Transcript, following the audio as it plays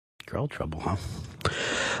Girl trouble, huh?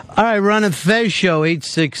 All right, Ron and Fez show,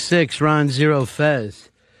 866-RON-0-FEZ.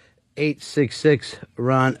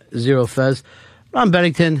 866-RON-0-FEZ. Ron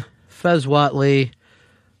Bennington, Fez Whatley,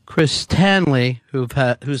 Chris Stanley,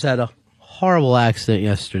 who's had a horrible accident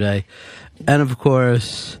yesterday, and of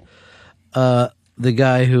course, the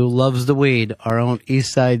guy who loves the weed, our own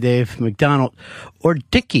Eastside Dave McDonald, or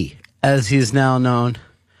Dickie, as he's now known.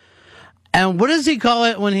 And what does he call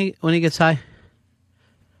it when he gets high?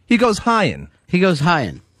 He goes highin'. He goes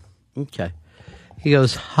highin'. Okay. He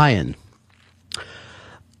goes highin'.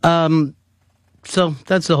 So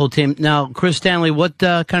that's the whole team. Now, Chris Stanley, what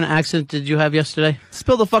kind of accident did you have yesterday?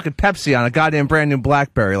 Spilled a fucking Pepsi on a goddamn brand new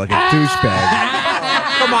BlackBerry like a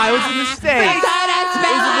douchebag. Come on, it was a mistake.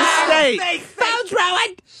 It was a mistake. Phone's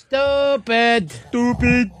ruined.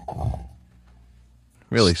 Stupid.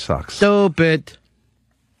 Really sucks. Stupid.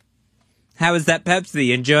 How was that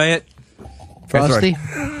Pepsi? Enjoy it? Frosty?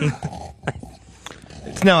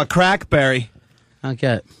 It's now a crackberry.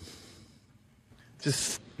 Okay.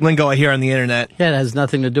 Just lingo I hear on the internet. Yeah, it has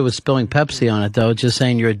nothing to do with spilling Pepsi on it, though. It's just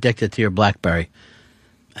saying you're addicted to your BlackBerry.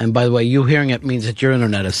 And by the way, you hearing it means that your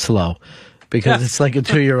internet is slow because it's like a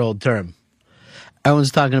 2-year-old term.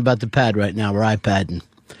 Everyone's talking about the pad right now, or iPad,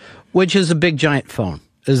 which is a big giant phone.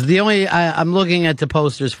 Is the only I'm looking at the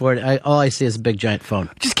posters for it. All I see is a big giant phone.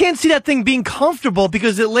 Just can't see that thing being comfortable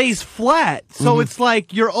because it lays flat. So it's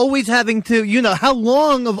like you're always having to, how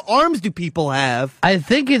long of arms do people have? I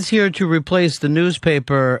think it's here to replace the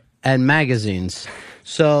newspaper and magazines.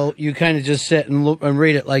 So you kind of just sit and look and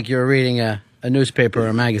read it like you're reading a newspaper or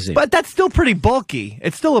a magazine. But that's still pretty bulky.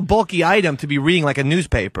 It's still a bulky item to be reading like a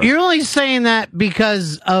newspaper. You're only saying that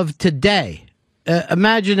because of today.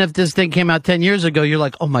 Imagine if this thing came out 10 years ago, you're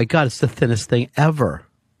like, oh my God, it's the thinnest thing ever.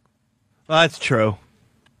 Well, that's true.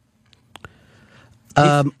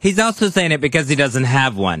 He's also saying it because he doesn't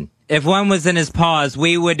have one. If one was in his paws,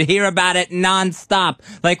 we would hear about it nonstop,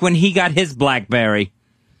 like when he got his BlackBerry.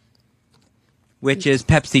 Which is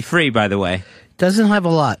Pepsi-free, by the way. Doesn't have a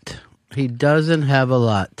lot. He doesn't have a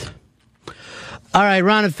lot. All right,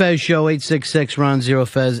 Ron and Fez show,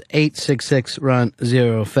 866-RON-0-FEZ,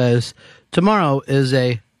 866-RON-0-FEZ. Tomorrow is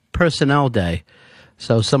a personnel day,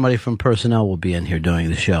 so somebody from personnel will be in here doing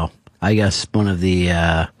the show. I guess one of the,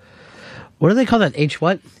 what do they call that? H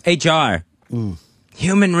what? HR.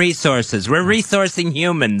 Human resources. We're resourcing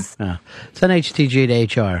humans. Send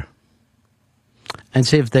HTG to HR and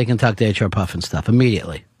see if they can talk to HR Puff and stuff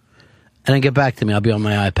immediately. And then get back to me. I'll be on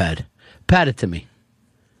my iPad. Pat it to me.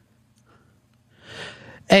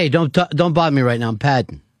 Hey, don't bother me right now. I'm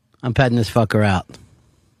padding this fucker out.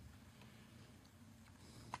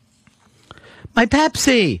 My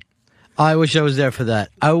Pepsi! Oh, I wish I was there for that.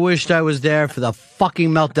 I wished I was there for the fucking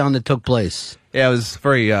meltdown that took place. Yeah, it was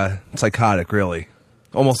very psychotic, really.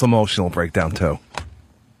 Almost emotional breakdown, too.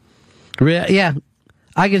 Yeah,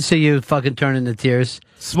 I can see you fucking turning to tears.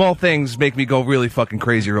 Small things make me go really fucking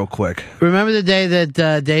crazy real quick. Remember the day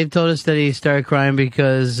that Dave told us that he started crying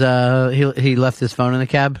because he left his phone in the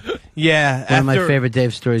cab? Yeah. One of my favorite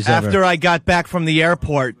Dave stories ever. After I got back from the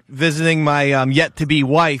airport visiting my yet-to-be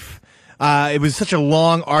wife, it was such a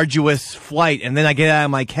long, arduous flight, and then I get out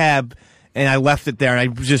of my cab, and I left it there, and I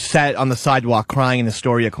just sat on the sidewalk crying in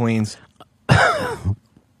Astoria, Queens.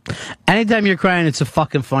 Anytime you're crying, it's a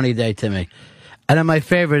fucking funny day to me. And then my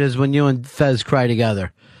favorite is when you and Fez cry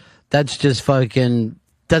together. That's just fucking,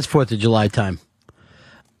 that's 4th of July time.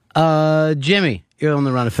 Jimmy, you're on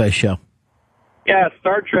the Ron and Fez show. Yeah,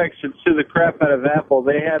 Star Trek should sue the crap out of Apple.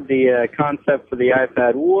 They had the concept for the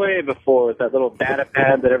iPad way before with that little data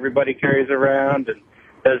pad that everybody carries around and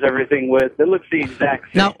does everything with. It looks the exact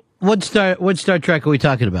same. Now, what Star Trek are we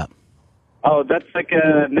talking about? Oh, that's like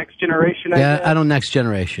a Next Generation, I guess? I don't Next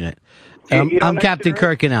Generation it. I'm Captain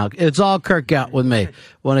Kirk and out. It's all Kirk out with me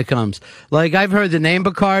when it comes. Like, I've heard the name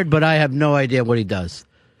Picard, but I have no idea what he does.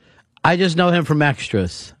 I just know him from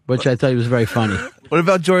Extras, which I thought he was very funny. What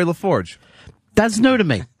about Jory LaForge? That's new to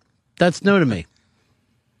me.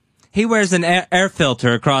 He wears an air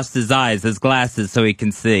filter across his eyes as glasses so he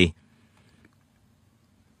can see.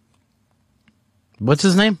 What's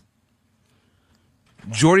his name?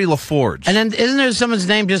 Geordie LaForge. And then isn't there someone's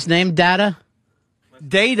name just named Data?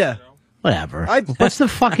 Data. Whatever. What's the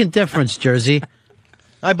fucking difference, Jersey?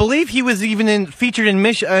 I believe he was even featured in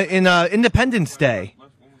Independence Day.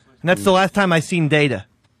 And that's the last time I seen Data.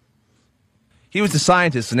 He was the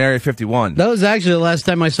scientist in Area 51. That was actually the last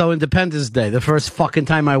time I saw Independence Day. The first fucking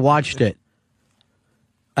time I watched it.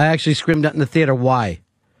 I actually screamed out in the theater, why?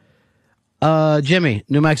 Jimmy,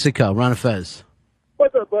 New Mexico, Ron and Fez.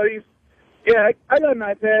 What's up, buddies? Yeah, I got an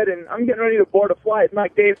iPad, and I'm getting ready to board a flight. And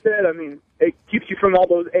like Dave said, I mean, it keeps you from all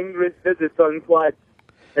those endless visits on flights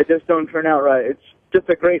that just don't turn out right. It's just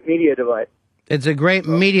a great media device. It's a great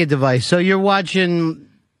media device. So you're watching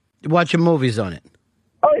movies on it?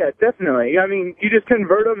 Oh, yeah, definitely. I mean, you just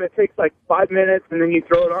convert them. It takes like 5 minutes, and then you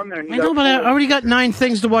throw it on there. And I know, but I already got 9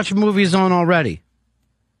 things to watch movies on already.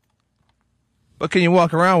 But can you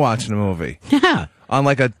walk around watching a movie? Yeah. On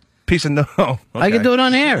like a piece of okay. I can do it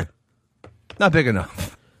on air. Not big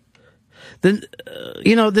enough.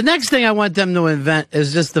 The next thing I want them to invent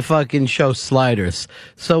is just the fucking show sliders,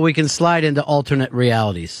 so we can slide into alternate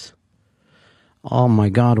realities. Oh my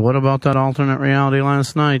God, what about that alternate reality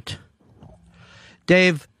last night?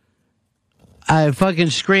 Dave, I fucking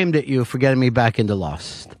screamed at you for getting me back into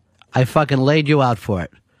Lost. I fucking laid you out for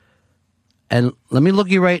it. And let me look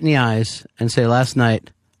you right in the eyes and say last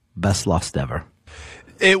night, best Lost ever.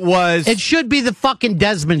 It should be the fucking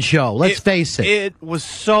Desmond show, let's face it. It was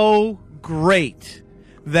so great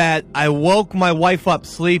that I woke my wife up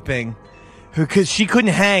sleeping because she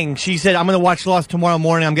couldn't hang. She said, I'm going to watch Lost tomorrow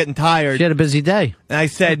morning. I'm getting tired. She had a busy day. And I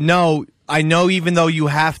said, no, I know even though you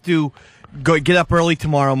have to get up early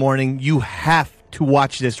tomorrow morning, you have to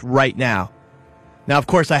watch this right now. Now, of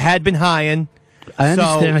course, I had been highin'. I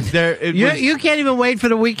understand. So you can't even wait for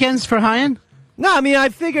the weekends for highin'? No, I mean, I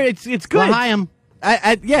figured it's good. Well, high 'em.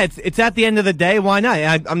 It's at the end of the day. Why not?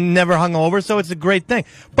 I'm never hungover, so it's a great thing.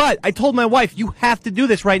 But I told my wife, you have to do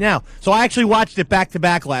this right now. So I actually watched it back to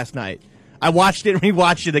back last night. I watched it and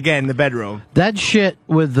rewatched it again in the bedroom. That shit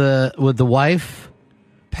with the wife,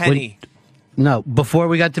 Penny. Before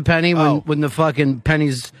we got to Penny, when the fucking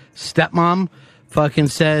Penny's stepmom fucking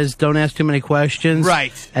says, "Don't ask too many questions,"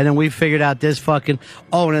 right? And then we figured out this fucking.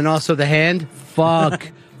 Oh, and then also the hand.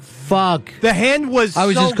 Fuck. Fuck. The hand was I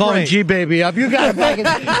was so just calling great. G Baby up. You gotta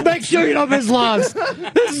fucking make sure you don't miss laws.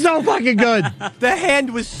 This is so fucking good. The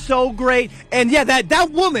hand was so great. And yeah,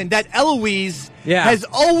 that woman, that Eloise, has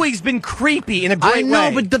always been creepy in a great way. I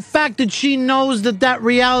know, but the fact that she knows that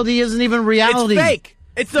reality isn't even reality. It's fake.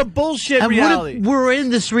 It's a bullshit reality. What if we're in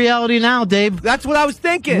this reality now, Dave? That's what I was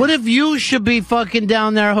thinking. What if you should be fucking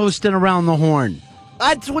down there hosting Around the Horn?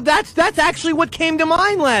 That's actually what came to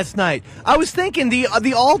mind last night. I was thinking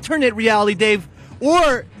the alternate reality, Dave,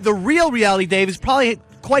 or the real reality, Dave, is probably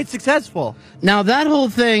quite successful. Now that whole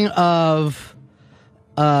thing of,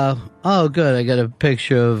 oh good, I got a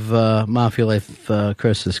picture of Mafia Life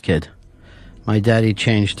Chris's kid. My daddy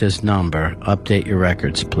changed his number. Update your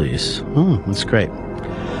records, please. Oh, that's great.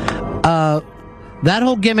 That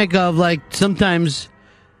whole gimmick of like sometimes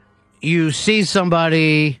you see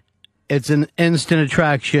somebody. It's an instant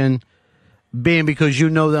attraction, being because you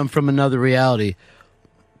know them from another reality.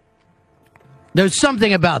 There's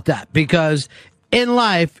something about that, because in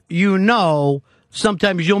life,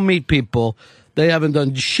 sometimes you'll meet people, they haven't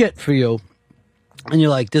done shit for you, and you're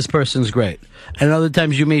like, this person's great. And other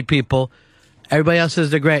times you meet people, everybody else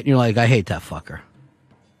says they're great, and you're like, I hate that fucker.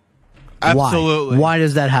 Absolutely. Why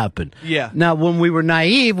does that happen? Yeah. Now, when we were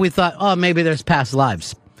naive, we thought, oh, maybe there's past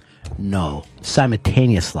lives. No,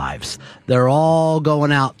 simultaneous lives. They're all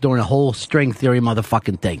going out doing a whole string theory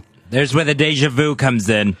motherfucking thing. There's where the deja vu comes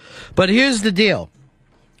in. But here's the deal.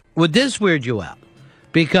 Would this weird you out?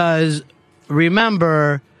 Because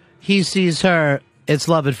remember, he sees her, it's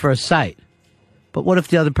love at first sight. But what if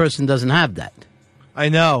the other person doesn't have that? I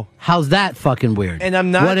know. How's that fucking weird? And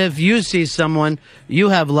I'm not... What if you see someone, you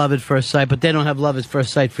have love at first sight, but they don't have love at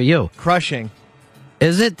first sight for you? Crushing.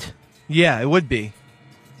 Is it? Yeah, it would be.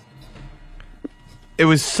 It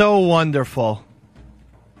was so wonderful.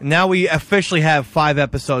 Now we officially have 5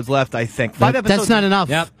 episodes left, I think. 5 episodes. That's not enough.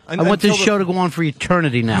 Yep. I want this show to go on for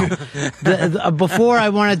eternity now. Before, I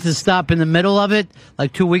wanted to stop in the middle of it,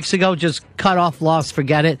 like 2 weeks ago, just cut off Lost,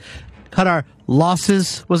 forget it. Cut our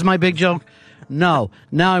losses was my big joke. No.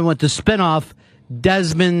 Now I want to spin off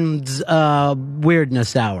Desmond's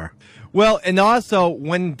Weirdness Hour. Well, and also,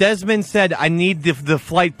 when Desmond said, I need the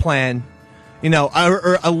flight plan, you know,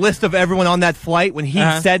 or a list of everyone on that flight, when he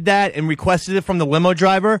said that and requested it from the limo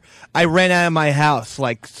driver, I ran out of my house,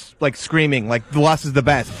 like screaming, like, Lost is the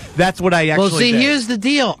best. That's what I actually Well, see, did. here's the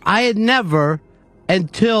deal. I had never,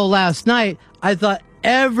 until last night, I thought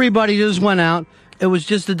everybody just went out. It was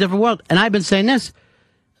just a different world. And I've been saying this.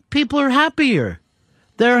 People are happier.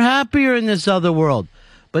 They're happier in this other world.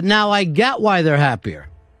 But now I get why they're happier.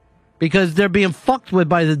 Because they're being fucked with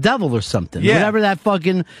by the devil or something. Yeah. Whatever that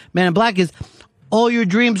fucking Man in Black is. All your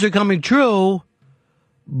dreams are coming true,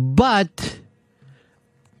 but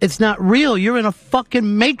it's not real. You're in a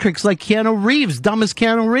fucking matrix like Keanu Reeves, dumbest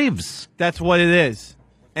Keanu Reeves. That's what it is.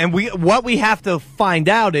 And what we have to find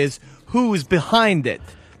out is who's behind it.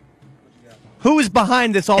 Who is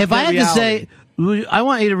behind this alternate If I had reality? to say, I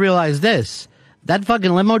want you to realize this. That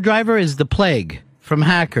fucking limo driver is the plague from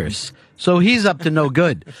Hackers. So he's up to no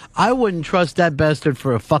good. I wouldn't trust that bastard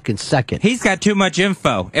for a fucking second. He's got too much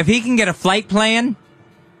info. If he can get a flight plan,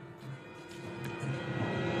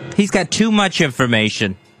 he's got too much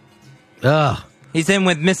information. Ugh. He's in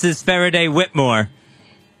with Mrs. Faraday Whitmore.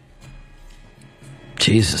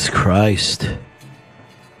 Jesus Christ.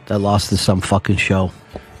 That lost to some fucking show.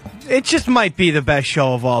 It just might be the best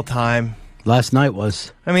show of all time. Last night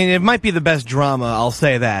was. I mean, it might be the best drama, I'll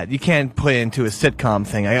say that. You can't put it into a sitcom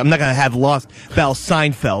thing. I'm not going to have Lost Bell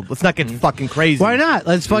Seinfeld. Let's not get fucking crazy. Why not?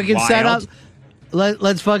 Let's fucking set up.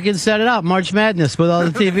 Let's fucking set it up. March Madness with all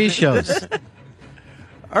the TV shows.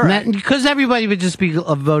 All right. Because everybody would just be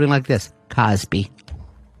voting like this. Cosby.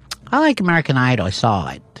 I like American Idol. I saw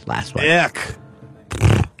it last week. Yuck.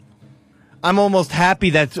 I'm almost happy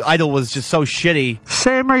that Idol was just so shitty.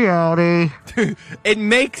 Same reality. It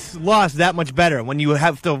makes Lost that much better when you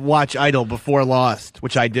have to watch Idol before Lost,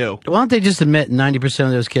 which I do. Why don't they just admit 90%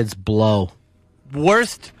 of those kids blow?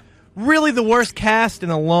 Really the worst cast in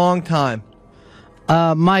a long time.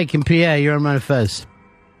 Mike in PA, you're on Manifest.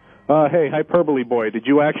 Hey, hyperbole boy, did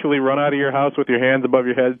you actually run out of your house with your hands above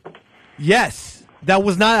your head? Yes, that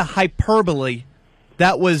was not a hyperbole.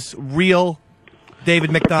 That was real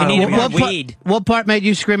David McDonald. You need more What weed. What part made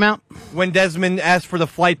you scream out? When Desmond asked for the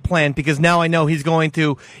flight plan, because now I know he is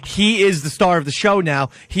the star of the show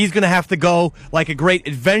now. He's going to have to go like a great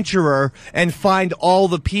adventurer and find all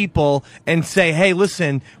the people and say, hey,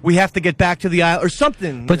 listen, we have to get back to the island or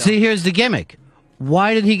something. But see, here's the gimmick.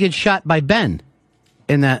 Why did he get shot by Ben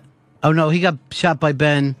in that? Oh, no, he got shot by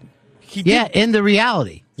Ben. In the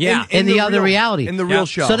reality. Yeah. In the other reality. In the real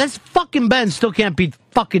show. So that's fucking Ben still can't be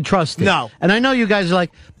fucking trusted. No. And I know you guys are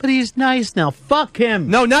like, but he's nice now. Fuck him.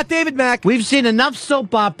 No, not David Mack. We've seen enough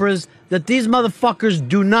soap operas that these motherfuckers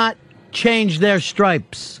do not change their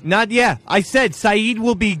stripes. I said Saeed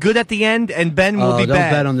will be good at the end and Ben will be don't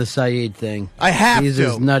bad. bet on the Saeed thing. I have He's to.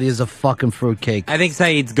 as nutty as a fucking fruitcake. I think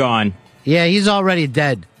Saeed's gone. Yeah, he's already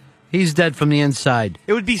dead. He's dead from the inside.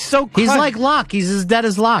 It would be so He's like Locke. He's as dead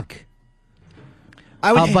as Locke.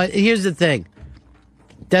 But here's the thing.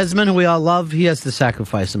 Desmond, who we all love, he has to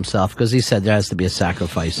sacrifice himself because he said there has to be a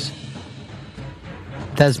sacrifice.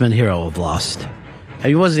 Desmond, hero of Lost. And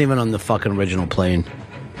he wasn't even on the fucking original plane.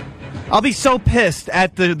 I'll be so pissed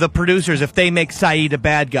at the producers if they make Saeed a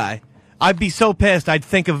bad guy. I'd be so pissed I'd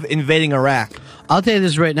think of invading Iraq. I'll tell you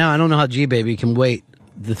this right now. I don't know how G-Baby can wait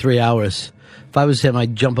the 3 hours. If I was him,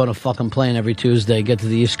 I'd jump on a fucking plane every Tuesday, get to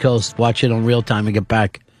the East Coast, watch it on real time, and get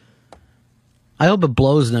back. I hope it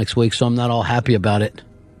blows next week so I'm not all happy about it.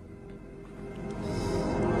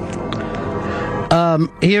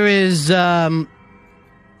 Here's Jim.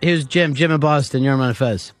 Jim in Boston. You're on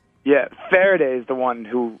Fez. Yeah, Faraday is the one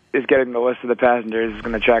who is getting the list of the passengers, is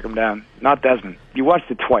going to track him down. Not Desmond. You watched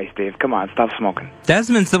it twice, Dave. Come on, stop smoking.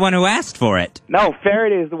 Desmond's the one who asked for it. No,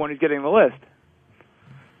 Faraday is the one who's getting the list.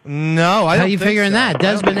 No, I don't How you think figuring so. that?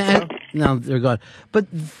 Desmond No, they're gone. But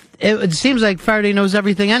it seems like Faraday knows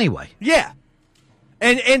everything anyway. Yeah.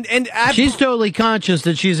 And She's totally conscious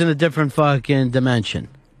that she's in a different fucking dimension.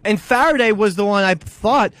 And Faraday was the one I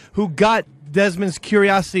thought who got Desmond's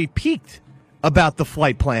curiosity piqued about the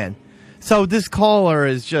flight plan. So this caller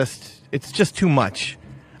is it's just too much.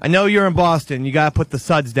 I know you're in Boston. You got to put the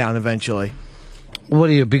suds down eventually. What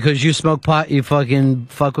are you? Because you smoke pot, you fucking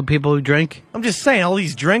fuck with people who drink? I'm just saying, all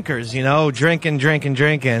these drinkers, drinking. He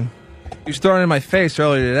was throwing it in my face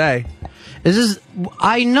earlier today.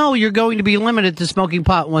 I know you're going to be limited to smoking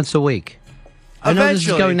pot once a week. I know this is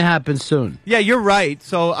Eventually. going to happen soon. Yeah, you're right.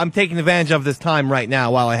 So I'm taking advantage of this time right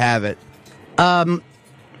now while I have it.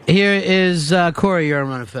 Here is Corey. You're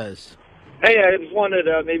on Fez. Hey, I just wanted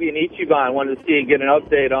maybe an Ichiban. Wanted to see and get an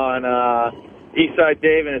update on Eastside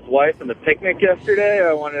Dave and his wife and the picnic yesterday.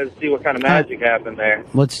 I wanted to see what kind of magic happened there.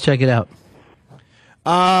 Let's check it out.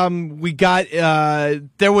 We got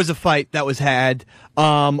there was a fight that was had.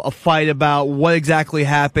 A fight about what exactly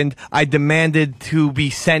happened. I demanded to be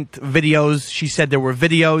sent videos. She said there were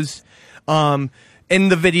videos. In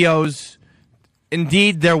the videos,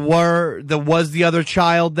 indeed there was the other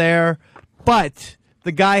child there, but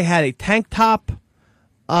the guy had a tank top.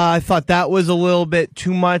 I thought that was a little bit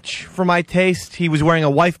too much for my taste. He was wearing a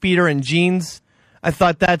wife beater and jeans. I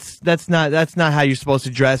thought that's not how you're supposed to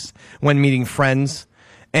dress when meeting friends.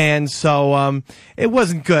 And so it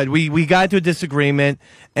wasn't good. We got into a disagreement,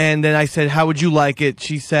 and then I said, how would you like it?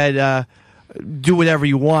 She said, do whatever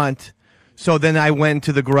you want. So then I went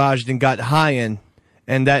to the garage and got high in,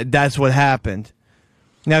 and that's what happened.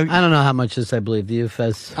 Now, I don't know how much this I believe. Do you,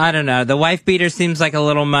 Fez? I don't know. The wife beater seems like a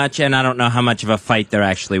little much, and I don't know how much of a fight there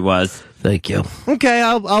actually was. Thank you. okay,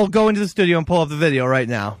 I'll go into the studio and pull up the video right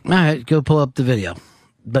now. All right, go pull up the video.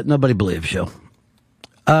 But nobody believes you.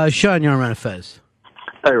 Sean, you're on Fez.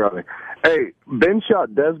 Hey, Robbie. Hey, Ben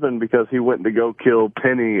shot Desmond because he went to go kill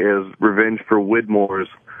Penny as revenge for Widmore's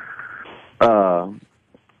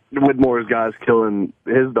guys killing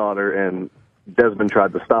his daughter, and Desmond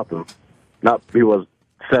tried to stop him. He was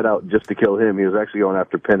set out just to kill him. He was actually going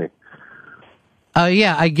after Penny.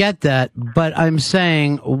 Yeah, I get that, but I'm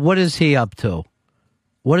saying, what is he up to?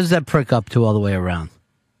 What is that prick up to all the way around?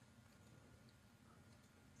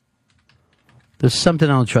 There's something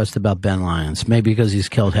I don't trust about Ben Lyons. Maybe because he's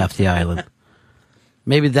killed half the island.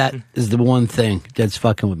 Maybe that is the one thing that's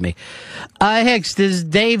fucking with me. Hicks, does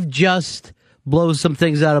Dave just blow some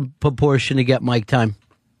things out of proportion to get mic time?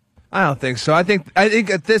 I don't think so. I think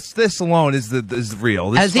this alone is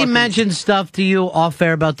real. Has he mentioned stuff to you off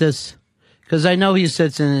air about this? Because I know he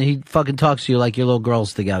sits and he fucking talks to you like your little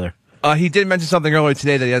girls together. He did mention something earlier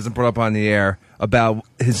today that he hasn't brought up on the air about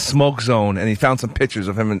his smoke zone, and he found some pictures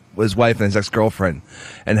of him and his wife and his ex-girlfriend,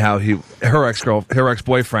 and how her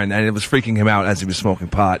ex-boyfriend, and it was freaking him out as he was smoking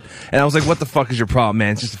pot. And I was like, "What the fuck is your problem,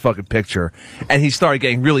 man? It's just a fucking picture." And he started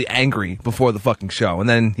getting really angry before the fucking show, and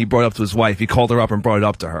then he brought it up to his wife. He called her up and brought it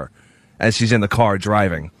up to her as she's in the car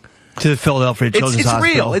driving to the Philadelphia Children's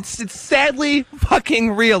Hospital. It's real. It's sadly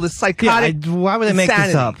fucking real. It's psychotic. Yeah, why would they make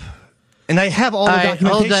this up? And I have all the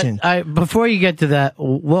documentation. Before you get to that,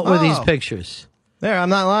 what were these pictures? There, I'm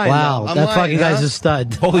not lying. Wow, I'm that lying, fucking guy's a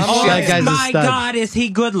stud. Holy shit. That guy's a My stud. God, is he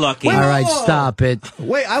good looking? All right, stop it.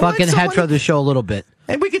 Wait, I fucking want hetero the show a little bit.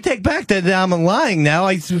 And we can take back that I'm lying now.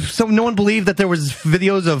 No one believed that there was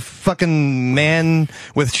videos of fucking man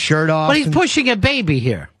with shirt off. But he's pushing a baby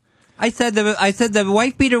here. I said the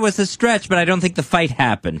wife beater was a stretch, but I don't think the fight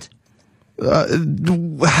happened.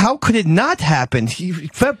 How could it not happen?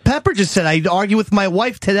 Pepper just said I'd argue with my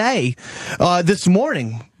wife today, this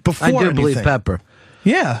morning, before I do anything. believe Pepper.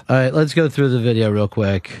 Yeah. All right, let's go through the video real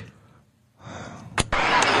quick.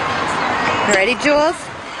 Ready, Jules?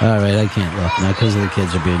 All right, I can't look now because the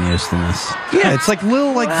kids are being used to this. Yeah, it's like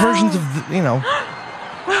little versions of,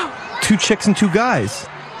 two chicks and two guys.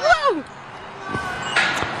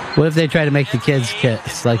 What if they try to make the kids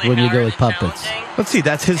kiss, like when you do with puppets? Let's see,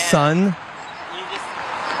 that's his son.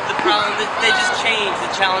 They just change the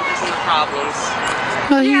challenges and the problems.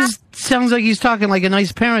 Well, he sounds like he's talking like a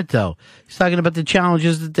nice parent, though. He's talking about the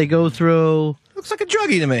challenges that they go through. Looks like a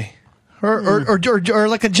druggie to me. Or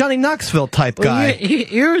like a Johnny Knoxville type guy.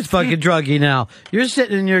 You're fucking druggy now. You're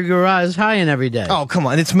sitting in your garage high every day. Oh, come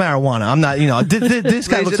on. It's marijuana. I'm not, this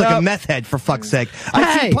guy looks like a meth head, for fuck's sake.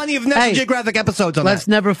 I've seen plenty of National Geographic episodes on Let's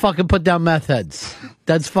never fucking put down meth heads.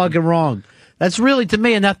 That's fucking wrong. That's really, to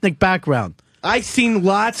me, an ethnic background. I've seen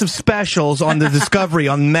lots of specials on the Discovery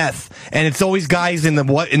on meth, and it's always guys in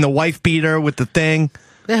the wife beater with the thing.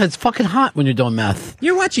 Yeah, it's fucking hot when you're doing meth.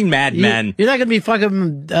 You're watching Mad Men. You're not going to be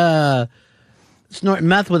fucking snorting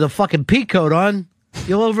meth with a fucking pea coat on.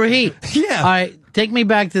 You'll overheat. Yeah. All right, take me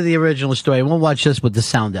back to the original story. We'll watch this with the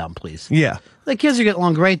sound down, please. Yeah. The kids are getting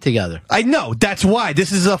along great together. I know. That's why.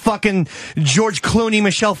 This is a fucking George Clooney,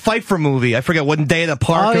 Michelle Pfeiffer movie. I forget, One Day at a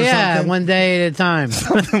Park or something. One day at a time.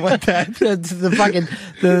 Something like that. the fucking,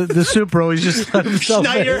 the Super always just...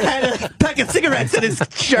 Schneider had a pack of cigarettes in his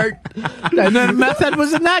shirt. And then Meth Head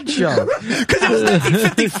was in that show. Because it was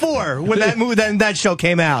 1954 when that show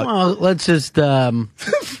came out. Well, let's just...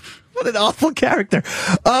 What an awful character.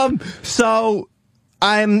 So...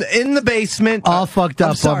 I'm in the basement. All fucked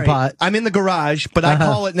up on pot. I'm in the garage, but I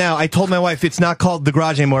call it now. I told my wife it's not called the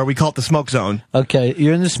garage anymore. We call it the smoke zone. Okay,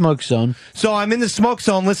 you're in the smoke zone. So I'm in the smoke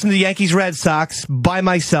zone listening to Yankees Red Sox by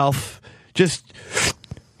myself. Just,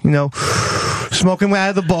 smoking out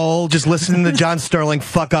of the bowl, just listening to John Sterling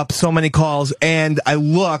fuck up so many calls. And I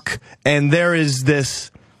look, and there is this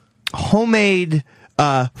homemade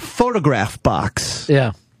photograph box.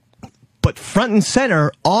 Yeah. But front and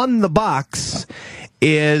center on the box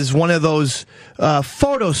is one of those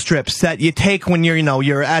photo strips that you take when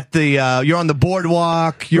you're at the you're on the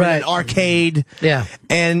boardwalk, you're in an arcade. Yeah.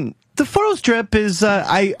 And the photo strip is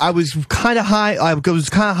I was kind of high. I was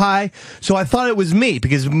kind of high, so I thought it was me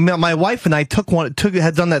because my wife and I had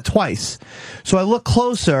done that twice. So I look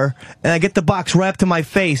closer and I get the box right up to my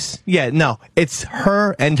face. Yeah, no, it's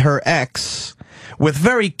her and her ex with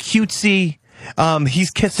very cutesy. He's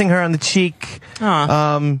kissing her on the cheek.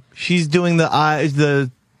 She's doing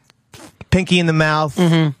the pinky in the mouth.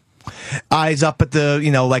 Eyes up at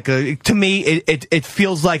the, to me, it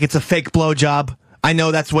feels like it's a fake blowjob. I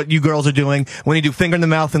know that's what you girls are doing when you do finger in the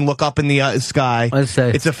mouth and look up in the sky. Let's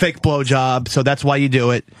say it's a fake blowjob, so that's why you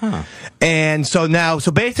do it. Huh. And so now,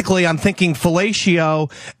 so basically, I'm thinking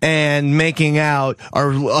fellatio and making out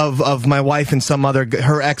are of my wife and some other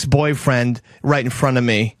her ex-boyfriend right in front of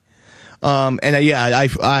me. Yeah,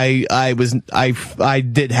 I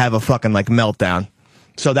did have a fucking like meltdown.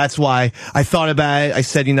 So that's why I thought about it. I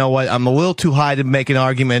said, you know what? I'm a little too high to make an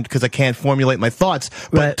argument because I can't formulate my thoughts.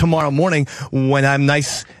 But tomorrow morning, when I'm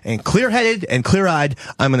nice and clear-headed and clear-eyed,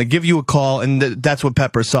 I'm going to give you a call, and that's what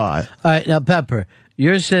Pepper saw. All right, now, Pepper,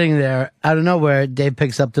 you're sitting there. Out of nowhere, Dave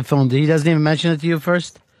picks up the phone. He doesn't even mention it to you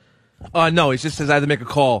first? No, he just says I had to make a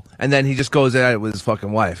call, and then he just goes at it with his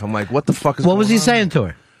fucking wife. I'm like, what the fuck is What was he going on? saying to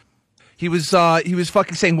her? He was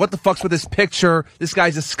fucking saying, "What the fuck's with this picture? This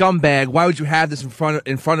guy's a scumbag. Why would you have this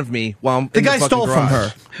in front of me while I'm The guy stole from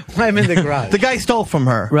her. I'm in the garage. The guy stole from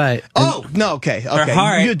her. Right. Oh, no, okay.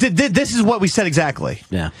 heart. This is what we said exactly.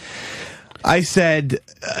 Yeah. I said,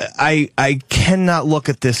 I cannot look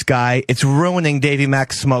at this guy. It's ruining Davy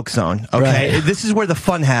Mac's smoke zone. Okay, Right. This is where the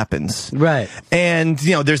fun happens. Right. And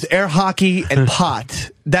there's air hockey and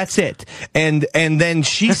pot. That's it. And then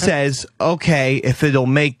she says, okay, if it'll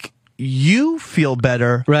make you feel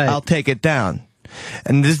better, I'll take it down.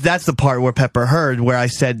 And that's the part where Pepper heard, where I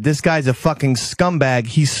said, this guy's a fucking scumbag.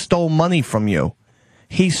 He stole money from you.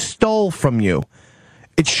 He stole from you.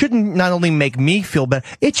 It shouldn't not only make me feel better,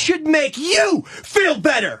 it should make you feel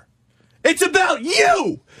better. It's about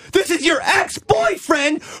you. This is your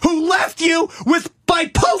ex-boyfriend who left you by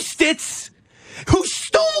Post-its, who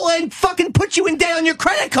stole and fucking put you in debt on your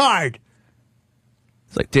credit card.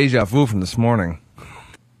 It's like deja vu from this morning.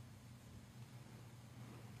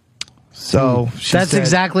 So that's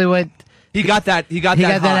exactly what he got. He got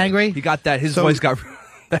that angry. He got that. His voice got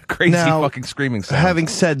that crazy fucking screaming sound. Having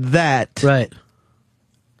said that, right?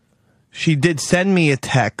 She did send me a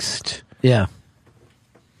text. Yeah.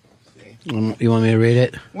 You want me to read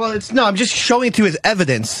it? Well, I'm just showing it to you as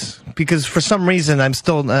evidence because for some reason I'm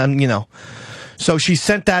still, So she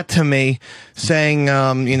sent that to me, saying,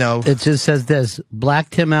 It just says this: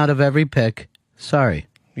 blacked him out of every pic. Sorry.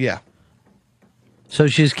 Yeah. So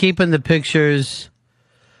she's keeping the pictures,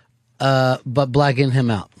 but blacking him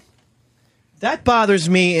out. That bothers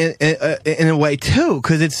me in a way too,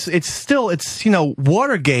 because it's still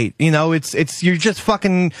Watergate. You're just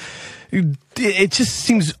fucking. It just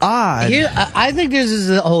seems odd. I think this is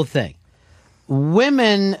the whole thing.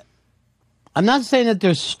 Women, I'm not saying that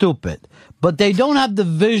they're stupid, but they don't have the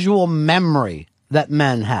visual memory that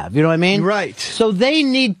men have. You know what I mean? Right. So they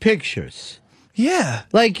need pictures. Yeah.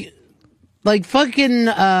 Like fucking,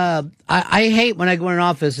 I hate when I go in an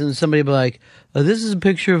office and somebody be like, this is a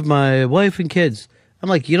picture of my wife and kids. I'm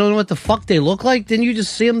like, you don't know what the fuck they look like? Didn't you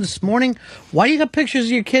just see them this morning? Why do you got pictures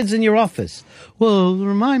of your kids in your office? Well,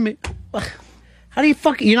 remind me. How do you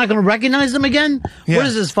you're not going to recognize them again? Yeah. What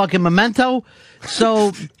is this, fucking Memento?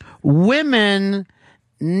 So women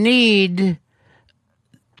need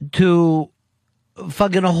to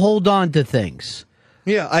fucking hold on to things.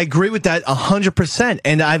 Yeah, I agree with that 100%.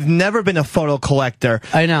 And I've never been a photo collector.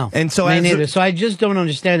 I know. And so Me neither. So I just don't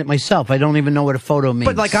understand it myself. I don't even know what a photo means.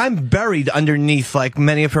 But like I'm buried underneath like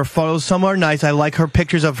many of her photos. Some are nice. I like her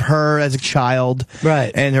pictures of her as a child,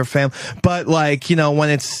 right, and her family. But like when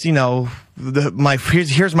it's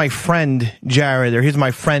here's my friend Jared, or here's my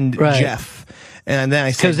friend Jeff, and then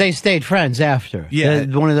I said because they stayed friends after. Yeah,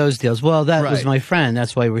 one of those deals. Well, that was my friend.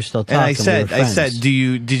 That's why we're still talking. And I said,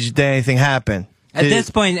 did anything happen? At this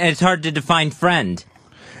point, it's hard to define friend.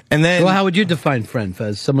 And then, well, how would you define friend,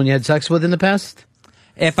 Fez? Someone you had sex with in the past?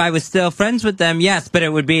 If I was still friends with them, yes, but it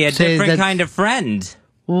would be a different kind of friend.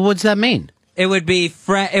 Well, what's that mean? It would be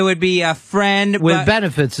It would be a friend with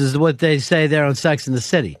benefits, is what they say there on Sex in the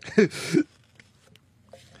City.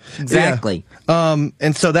 Exactly. Yeah.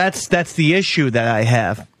 And so that's the issue that I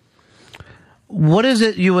have. What is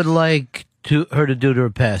it you would like her to do to her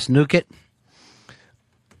past? Nuke it?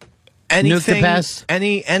 Anything,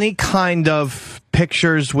 any kind of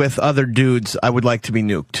pictures with other dudes, I would like to be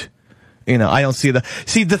nuked. I don't see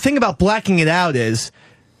the thing about blacking it out is,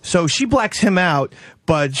 so she blacks him out,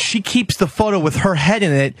 but she keeps the photo with her head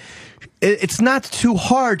in it. It's not too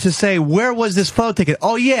hard to say, where was this photo taken?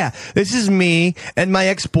 Oh yeah, this is me and my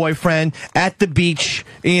ex-boyfriend at the beach.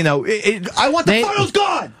 I want the photos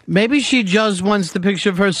gone. Maybe she just wants the picture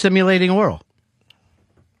of her simulating oral.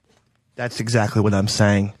 That's exactly what I'm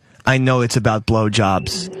saying. I know it's about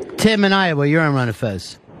blowjobs. Tim in Iowa, you're on Run of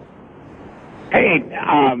Fez. Hey,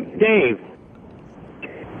 Dave.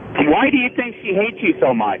 Why do you think she hates you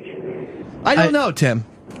so much? I don't know, Tim.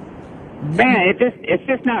 Man, it's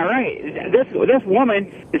just not right. This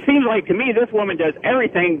woman, it seems like to me, this woman does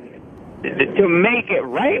everything to make it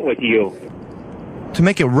right with you. To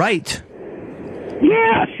make it right?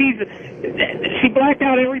 Yeah, she blacked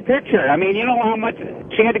out every picture. I mean, you know how much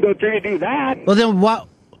she had to go through to do that. Well, then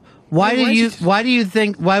why do you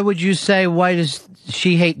think? Why would you say? Why does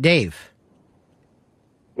she hate Dave?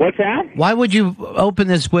 What's that? Why would you open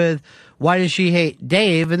this with? Why does she hate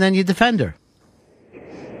Dave? And then you defend her.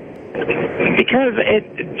 Because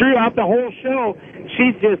throughout the whole show,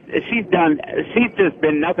 she's just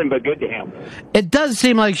been nothing but good to him. It does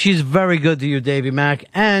seem like she's very good to you, Davy Mack,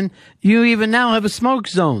 and you even now have a smoke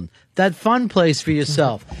zone, that fun place for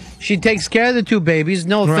yourself. She takes care of the two babies.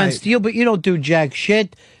 No offense to you, but you don't do jack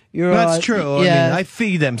shit. That's true. Yeah. I mean, I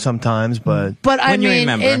feed them sometimes, but I mean,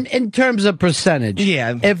 in terms of percentage,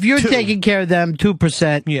 yeah, if you're taking care of them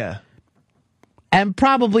 2%, yeah. And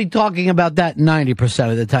probably talking about that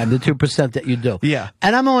 90% of the time, the 2% that you do. Yeah.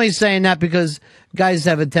 And I'm only saying that because guys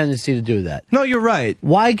have a tendency to do that. No, you're right.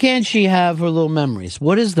 Why can't she have her little memories?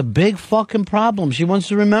 What is the big fucking problem? She wants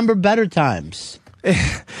to remember better times.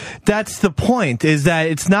 That's the point, is that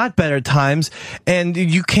it's not better times, and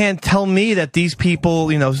you can't tell me that these people,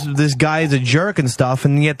 this guy is a jerk and stuff,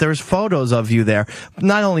 and yet there's photos of you there.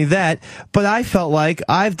 Not only that, but I felt like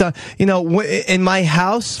I've done, in my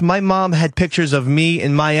house, my mom had pictures of me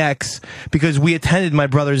and my ex because we attended my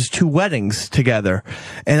brother's 2 weddings together.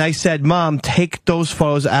 And I said, Mom, take those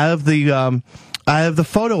photos out of the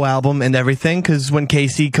photo album and everything, because when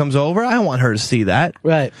Casey comes over, I want her to see that.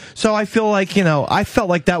 Right. So I feel like, I felt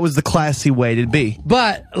like that was the classy way to be.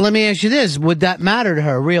 But let me ask you this. Would that matter to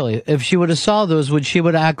her, really? If she would have saw those, would she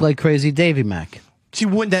act like crazy Davy Mack? She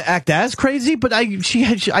wouldn't act as crazy, but I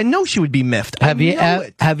know she would be miffed. Have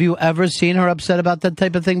you ever seen her upset about that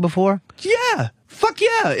type of thing before? Yeah. Fuck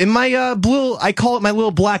yeah. In my I call it my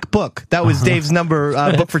little black book. That was Dave's number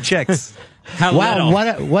book for chicks. Wow,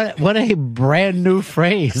 what a brand new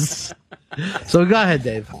phrase. So go ahead,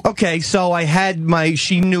 Dave. Okay, so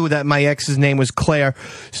she knew that my ex's name was Claire,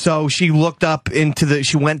 so she looked up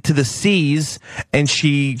she went to the C's, and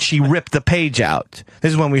she ripped the page out.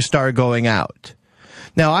 This is when we started going out.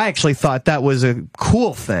 Now, I actually thought that was a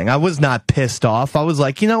cool thing. I was not pissed off. I was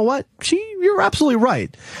like, you know what? You're absolutely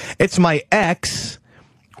right. It's my ex.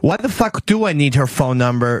 Why the fuck do I need her phone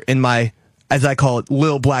number in my, as I call it,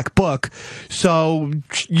 little black book? So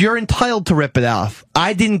you're entitled to rip it off.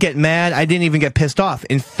 I didn't get mad. I didn't even get pissed off.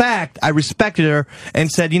 In fact, I respected her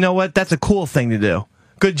and said, you know what? That's a cool thing to do.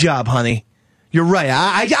 Good job, honey. You're right.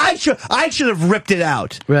 I should have ripped it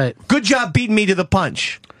out. Right. Good job beating me to the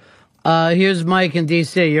punch. Here's Mike in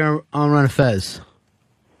D.C. You're on Run of Fez.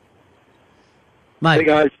 Mike. Hey,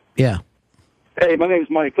 guys. Yeah. Hey, my name's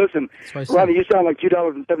Mike. Listen, Ronnie, you sound like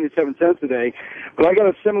 $2.77 today, but I got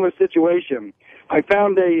a similar situation. I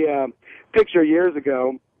found a picture years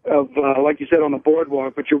ago of, like you said, on the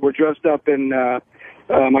boardwalk, but you were dressed up in, my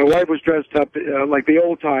wife was dressed up like the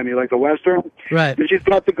old-timey, like the Western. Right. And she's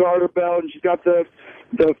got the garter belt, and she's got the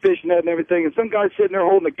fishnet and everything, and some guy's sitting there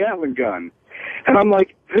holding a Gatling gun. And I'm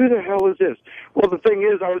like, who the hell is this? Well, the thing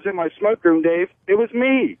is, I was in my smoke room, Dave. It was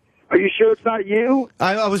me. Are you sure it's not you?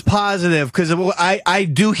 I was positive, because I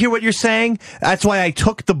do hear what you're saying. That's why I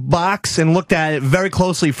took the box and looked at it very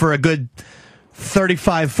closely for a good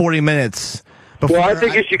 35, 40 minutes. Well, I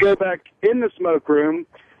think you should go back in the smoke room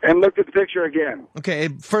and look at the picture again. Okay,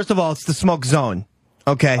 first of all, it's the smoke zone.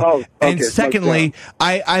 Okay. Oh, okay. And secondly,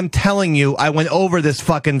 I'm telling you, I went over this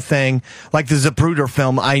fucking thing like the Zapruder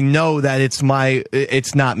film. I know that it's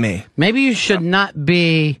not me. Maybe you should not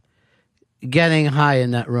be getting high in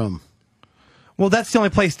that room. Well, that's the only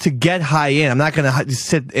place to get high in. I'm not going to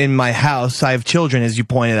sit in my house. I have children, as you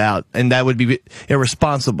pointed out, and that would be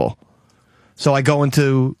irresponsible. So I go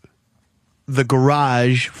into the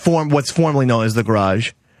garage, what's formerly known as the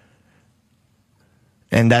garage.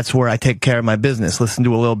 And that's where I take care of my business. Listen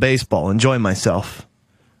to a little baseball. Enjoy myself.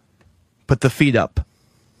 Put the feet up.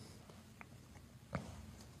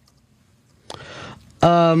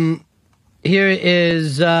 Here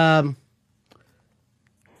is, let's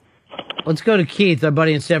go to Keith, our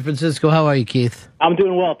buddy in San Francisco. How are you, Keith? I'm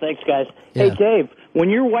doing well, thanks, guys. Yeah. Hey, Dave, when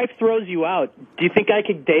your wife throws you out, do you think I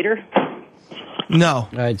could date her? No.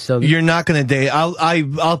 All right, so you're not going to date.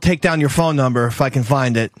 I'll take down your phone number if I can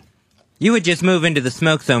find it. You would just move into the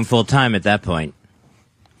smoke zone full time at that point.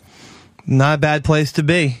 Not a bad place to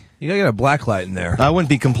be. You gotta get a black light in there. I wouldn't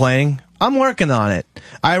be complaining. I'm working on it.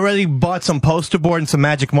 I already bought some poster board and some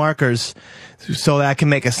magic markers so that I can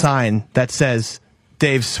make a sign that says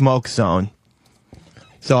Dave's Smoke Zone.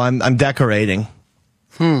 So I'm decorating.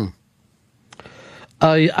 Here's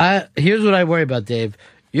what I worry about, Dave.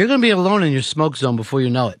 You're going to be alone in your smoke zone before you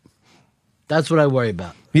know it. That's what I worry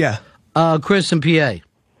about. Yeah. Chris in PA.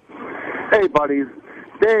 Hey, buddies.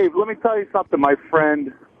 Dave, let me tell you something, my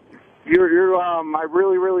friend. I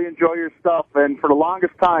really, really enjoy your stuff, and for the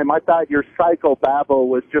longest time, I thought your psychobabble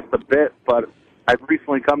was just a bit, but I've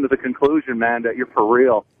recently come to the conclusion, man, that you're for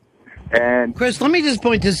real. And Chris, let me just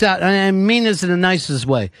point this out, and I mean this in the nicest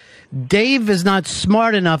way. Dave is not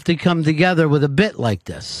smart enough to come together with a bit like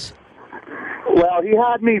this. Well, he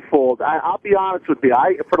had me fooled. I'll be honest with you.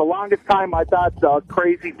 For the longest time, I thought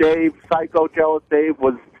crazy Dave, psycho jealous Dave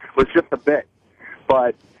was just a bit.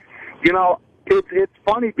 But, you know, it's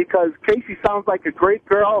funny because Casey sounds like a great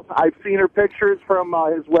girl. I've seen her pictures from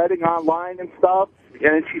his wedding online and stuff,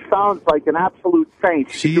 and she sounds like an absolute saint.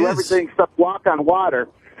 She can do everything except walk on water.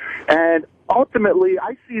 And ultimately,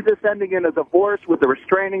 I see this ending in a divorce with a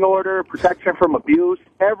restraining order, protection from abuse,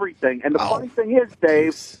 everything. And the funny thing is,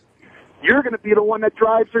 Dave, you're going to be the one that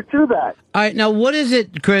drives her to that. All right, now what is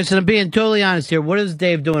it, Chris, and I'm being totally honest here, what is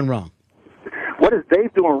Dave doing wrong? What is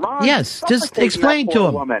Dave doing wrong? Yes, just explain to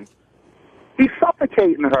him. Woman. He's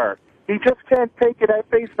suffocating her. He just can't take it at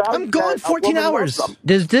face value. I'm gone 14 hours.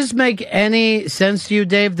 Does this make any sense to you,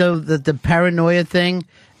 Dave, though, that the paranoia thing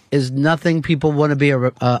is nothing people want to be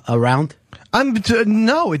around?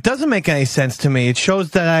 No, it doesn't make any sense to me. It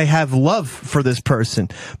shows that I have love for this person.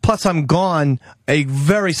 Plus, I'm gone a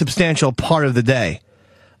very substantial part of the day.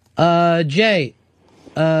 Jay,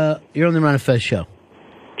 you're on the Run of Fez show.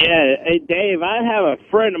 Yeah, hey, Dave, I have a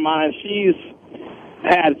friend of mine. She's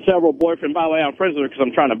had several boyfriends. By the way, I'm friends with her because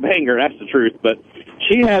I'm trying to bang her. That's the truth. But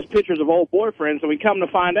she has pictures of old boyfriends, and we come to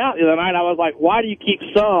find out the other night, I was like, why do you keep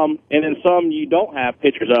some and then some you don't have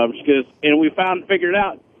pictures of? And we figured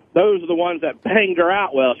out those are the ones that banged her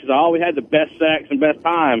out well. She said, oh, we had the best sex and best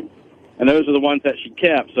time, and those are the ones that she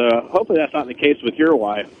kept. So hopefully that's not the case with your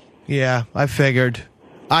wife. Yeah, I figured.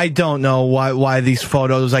 I don't know why these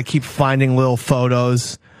photos. I keep finding little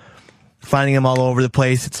photos. Finding them all over the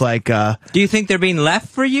place. It's like, do you think they're being left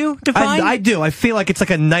for you to find? I do. I feel like it's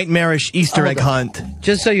like a nightmarish Easter egg hunt.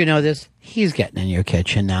 Just so you know this, he's getting in your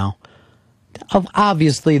kitchen now.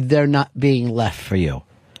 Obviously, they're not being left for you.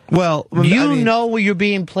 Well, you know where you're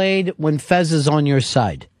being played when Fez is on your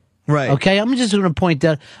side. Right. Okay, I'm just going to point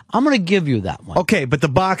that. I'm going to give you that one. Okay, but the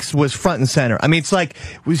box was front and center. I mean, it's like,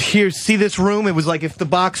 see this room? It was like if the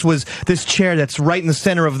box was this chair that's right in the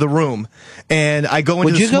center of the room. And I go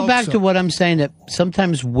into Would you go back to what I'm saying, that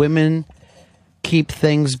sometimes women keep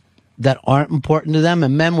things that aren't important to them,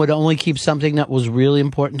 and men would only keep something that was really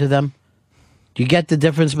important to them? Do you get the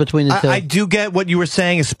difference between the two? I do get what you were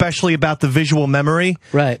saying, especially about the visual memory.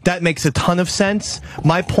 Right. That makes a ton of sense.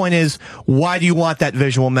 My point is, why do you want that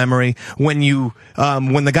visual memory when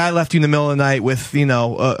when the guy left you in the middle of the night with,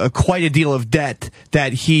 quite a deal of debt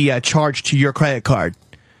that he charged to your credit card?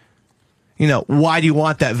 Why do you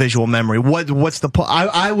want that visual memory? What's the point?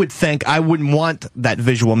 I would think I wouldn't want that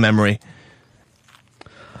visual memory.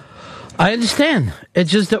 I understand. It's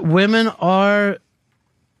just that women are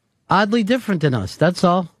oddly different than us. That's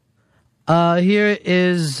all.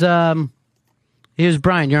 Here's Brian.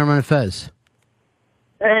 You're on Run of Fez.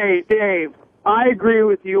 Hey, Dave. I agree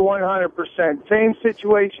with you 100%. Same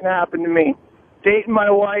situation happened to me. Dating my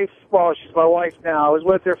wife. Well, she's my wife now. I was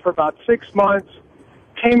with her for about 6 months.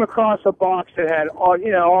 Came across a box that had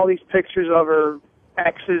all these pictures of her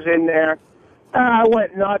exes in there. I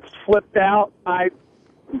went nuts, flipped out. I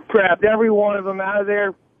grabbed every one of them out of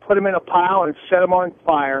there, put them in a pile, and set them on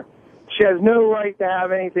fire. She has no right to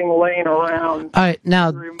have anything laying around. All right,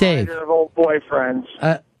 now, Dave. Of old boyfriends.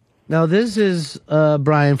 Now, this is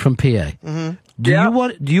Brian from PA. Mm-hmm.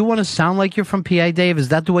 Do you want to sound like you're from PA, Dave? Is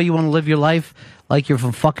that the way you want to live your life? Like you're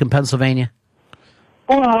from fucking Pennsylvania?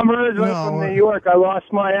 Well, I'm originally from New York. I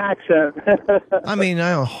lost my accent. I mean,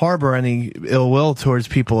 I don't harbor any ill will towards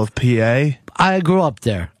people of PA. I grew up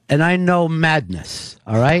there, and I know madness,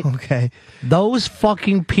 all right? Okay. Those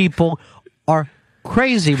fucking people are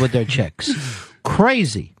crazy with their chicks.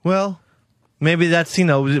 Crazy. Well, maybe that's,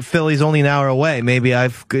 Philly's only an hour away. Maybe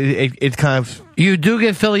it kind of... You do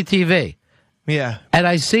get Philly TV. Yeah. And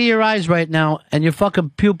I see your eyes right now, and your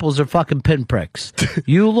fucking pupils are fucking pinpricks.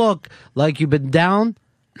 You look like you've been down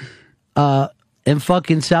in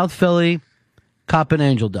fucking South Philly copping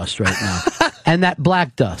angel dust right now. And that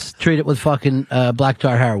black dust. Treat it with fucking black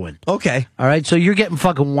tar heroin. Okay. All right? So you're getting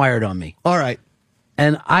fucking wired on me. All right.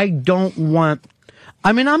 And I don't want...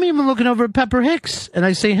 I mean, I'm even looking over at Pepper Hicks, and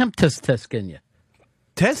I see him tisk in you.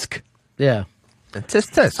 Tisk? Yeah.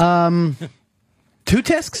 Tisk. Two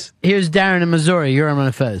tisks? Here's Darren in Missouri. You're on Run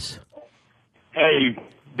of Fez. Hey,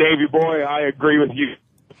 Davey boy, I agree with you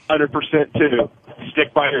 100% too.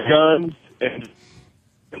 Stick by your guns and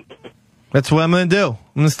That's what I'm going to do. I'm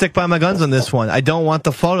going to stick by my guns on this one. I don't want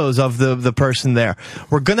the photos of the person there.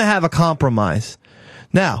 We're going to have a compromise.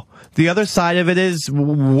 Now, the other side of it is,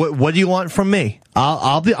 what do you want from me?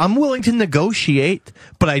 I'm willing to negotiate,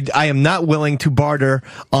 but I am not willing to barter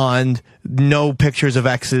on no pictures of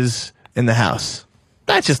exes in the house.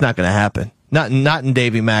 That's just not going to happen. Not in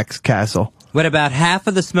Davy Mac's castle. What about half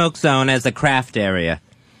of the smoke zone as a craft area?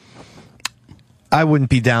 I wouldn't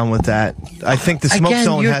be down with that. I think the smoke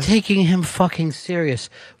zone you're has... taking him fucking serious.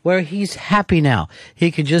 Where he's happy now.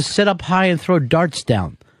 He could just sit up high and throw darts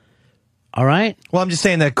down. All right? Well, I'm just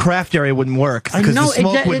saying that craft area wouldn't work because the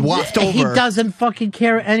smoke would waft over. He doesn't fucking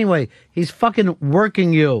care anyway. He's fucking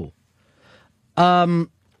working you. Let's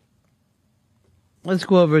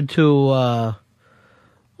go over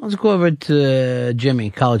to Jimmy,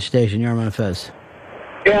 College Station. You're on Fez.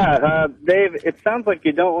 Yeah, Dave, it sounds like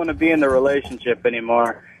you don't want to be in the relationship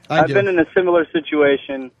anymore. I've been in a similar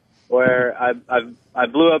situation where I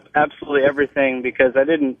blew up absolutely everything because I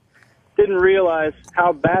didn't realize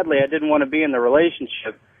how badly I didn't want to be in the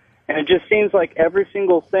relationship. And it just seems like every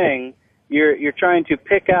single thing you're trying to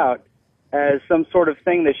pick out as some sort of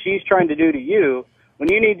thing that she's trying to do to you,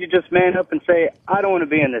 when you need to just man up and say, I don't want to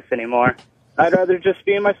be in this anymore. I'd rather just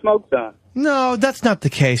be in my smoke zone. No, that's not the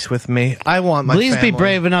case with me. I want my Please family. be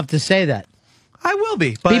brave enough to say that. I will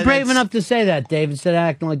be. But be brave enough to say that, Dave, instead of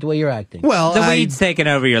acting like the way you're acting. Well, the weed's taken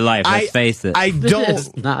over your life, let's face it. I don't...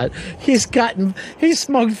 It's not. He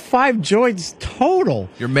smoked 5 joints total.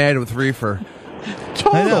 You're mad with reefer.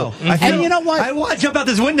 Total. I know. And you know what? I want to jump out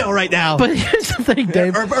this window right now. But here's the thing,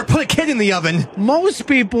 Dave. Or put a kid in the oven. Most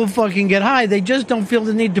people fucking get high. They just don't feel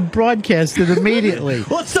the need to broadcast it immediately.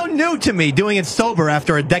 Well, it's so new to me doing it sober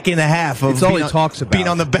after a decade and a half of It's all he talks about. being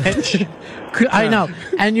on the bench. I know.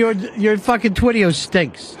 And your fucking Twitio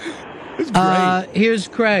stinks. It's great. Here's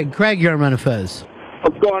Craig. Craig, you're on Fez.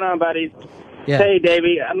 What's going on, buddies? Yeah. Hey,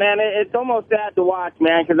 Davey. Man, it's almost sad to watch,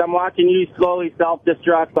 man, because I'm watching you slowly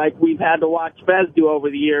self-destruct like we've had to watch Fez do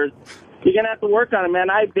over the years. You're going to have to work on it,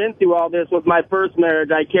 man. I've been through all this with my first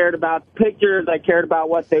marriage. I cared about pictures. I cared about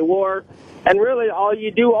what they wore. And really, all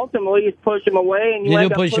you do ultimately is push them away. And you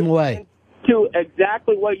end up push them away. To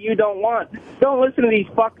exactly what you don't want. Don't listen to these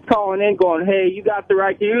fucks calling in going, hey, you got the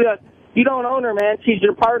right to do that. You don't own her, man. She's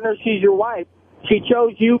your partner. She's your wife. She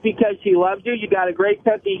chose you because she loves you. You got a great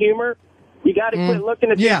sense of humor. You got to quit looking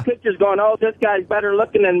at these pictures going, oh, this guy's better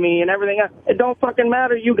looking than me and everything else. It don't fucking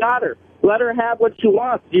matter. You got her. Let her have what she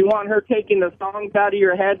wants. Do you want her taking the songs out of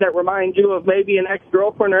your head that remind you of maybe an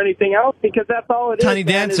ex-girlfriend or anything else? Because that's all it is. Tiny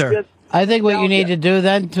Dancer. I think what you need to do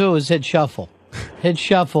then, too, is hit shuffle. Hit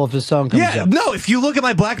shuffle if the song comes up. No, if you look at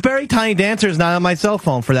my BlackBerry, Tiny Dancer is not on my cell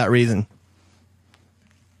phone for that reason.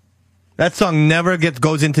 That song never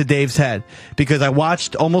goes into Dave's head because I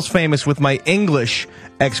watched Almost Famous with my English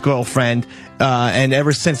ex-girlfriend, and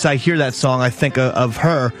ever since I hear that song, I think of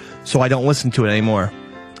her, so I don't listen to it anymore.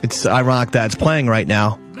 It's ironic that it's playing right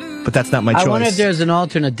now, but that's not my choice. I wonder if there's an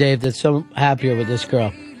alternate, Dave, that's so happier with this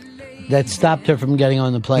girl that stopped her from getting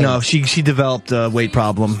on the plane. No, she developed a weight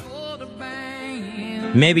problem.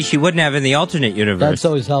 Maybe she wouldn't have in the alternate universe. That's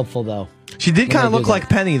always helpful, though. She did kind of look like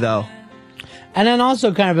Penny, though. And then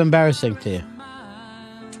also kind of embarrassing to you.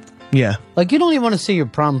 Yeah. Like, you don't even want to see your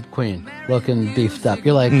prom queen looking beefed up.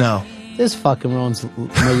 You're like, no. This fucking ruins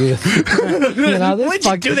my youth. You know, What'd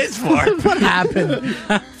you do this for? What happened?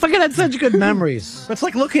 Fucking had such good memories. It's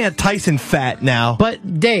like looking at Tyson fat now.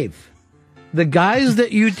 But, Dave, the guys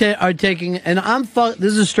that you are taking, and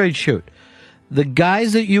this is a straight shoot. The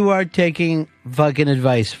guys that you are taking fucking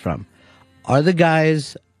advice from are the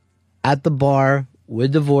guys at the bar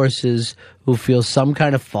with divorces who feel some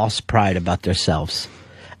kind of false pride about themselves.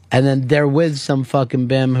 And then they're with some fucking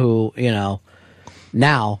bim who, you know,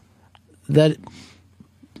 now that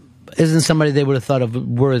isn't somebody they would have thought of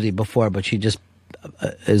worthy before, but she just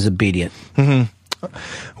is obedient. Mm-hmm.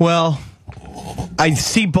 Well, I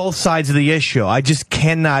see both sides of the issue. I just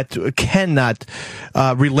cannot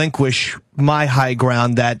relinquish my high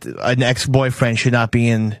ground that an ex-boyfriend should not be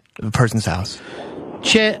in the person's house.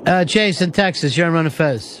 Chase in Texas, you're on Run of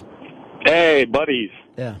Fez. Hey, buddies.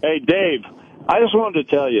 Yeah. Hey, Dave, I just wanted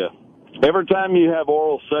to tell you, every time you have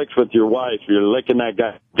oral sex with your wife, you're licking that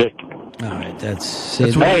guy's dick. All right, that's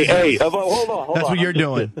hold on. That's what you're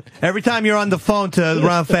doing. Every time you're on the phone to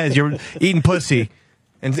Ron Fez, you're eating pussy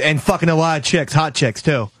and fucking a lot of chicks, hot chicks,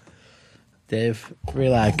 too. Dave,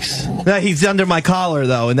 relax. He's under my collar,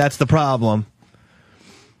 though, and that's the problem.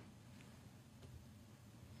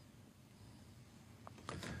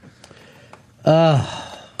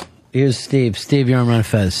 Here's Steve. Steve, you're on Run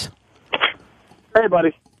Fez. Hey,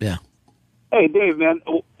 buddy. Yeah. Hey, Dave, man,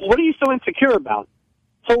 what are you so insecure about?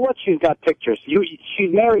 So what? She's got pictures.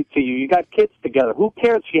 She's married to you. You got kids together. Who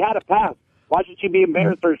cares? She had a past. Why should she be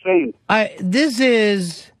embarrassed or ashamed? This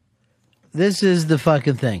is the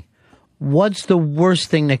fucking thing. What's the worst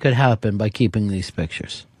thing that could happen by keeping these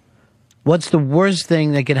pictures? What's the worst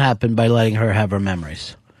thing that could happen by letting her have her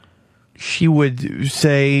memories? She would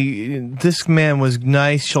say, this man was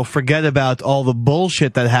nice. She'll forget about all the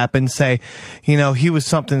bullshit that happened. Say, he was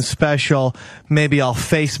something special. Maybe I'll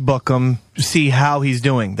Facebook him, see how he's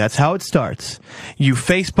doing. That's how it starts. You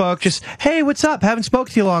Facebook, just, hey, what's up? Haven't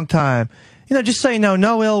spoken to you a long time. Just say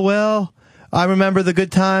no ill will. I remember the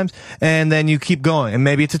good times. And then you keep going. And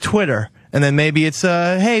maybe it's a Twitter. And then maybe it's,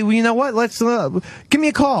 hey, well, you know what? Let's, give me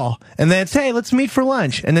a call. And then it's, hey, let's meet for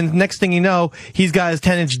lunch. And then next thing you know, he's got his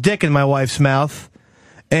 10-inch dick in my wife's mouth.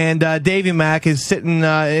 And, Davy Mac is sitting,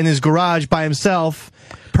 in his garage by himself.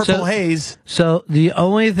 Purple haze. So the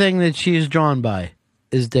only thing that she is drawn by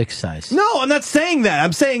is dick size. No, I'm not saying that.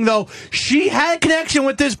 I'm saying, though, she had a connection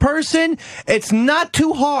with this person. It's not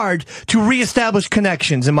too hard to reestablish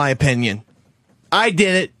connections, in my opinion. I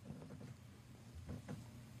did it.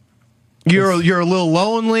 You're a little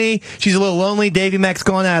lonely. She's a little lonely. Davy Mac's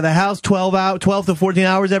going out of the house 12 to 14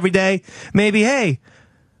 hours every day. Maybe, hey,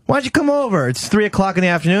 why don't you come over? It's 3 o'clock in the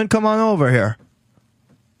afternoon. Come on over here.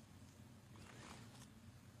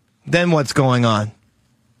 Then what's going on?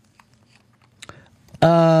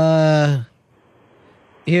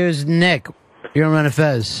 Here's Nick. You're on Run of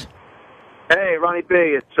Fez. Hey, Ronnie B.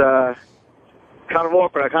 It's kind of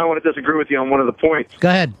awkward. I kind of want to disagree with you on one of the points. Go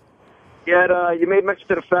ahead. Yeah, you made mention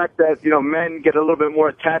to the fact that, men get a little bit more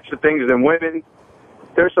attached to things than women.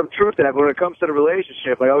 There's some truth to that, but when it comes to the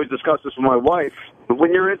relationship, I always discuss this with my wife. But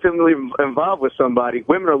when you're intimately involved with somebody,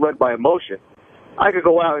 women are led by emotion. I could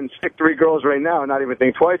go out and stick 3 girls right now and not even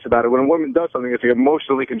think twice about it. When a woman does something, it's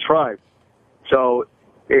emotionally contrived. So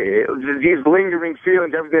these lingering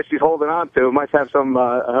feelings, everything that she's holding on to, might have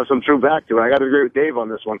some true back to it. I got to agree with Dave on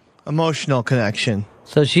this one. Emotional connection.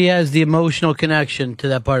 So she has the emotional connection to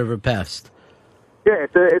that part of her past. Yeah,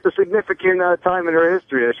 it's a significant time in her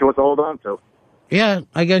history that she wants to hold on to. Yeah,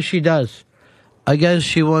 I guess she does. I guess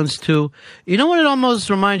she wants to. You know what it almost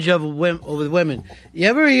reminds you of with women? You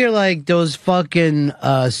ever hear like those fucking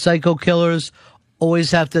psycho killers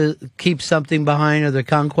always have to keep something behind or their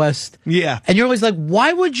conquest? Yeah. And you're always like,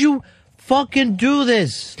 why would you fucking do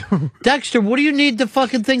this? Dexter, what do you need the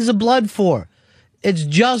fucking things of blood for? It's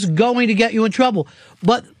just going to get you in trouble.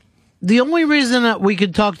 But the only reason that we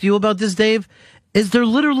could talk to you about this, Dave, is there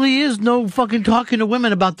literally is no fucking talking to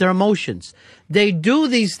women about their emotions. They do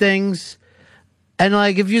these things, and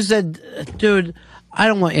like if you said, dude, I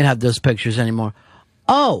don't want you to have those pictures anymore.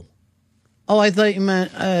 Oh, I thought you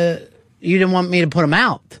meant you didn't want me to put them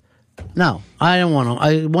out. No, I didn't want them.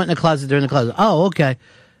 I went in the closet, they're in the closet. Oh, okay.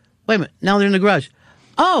 Wait a minute, now they're in the garage.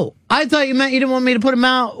 Oh, I thought you meant you didn't want me to put them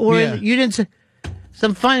out, or you didn't say.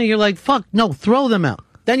 So finally you're like, fuck, no, throw them out.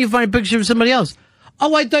 Then you find a picture of somebody else.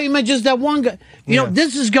 Oh, I thought you meant just that one guy. You know,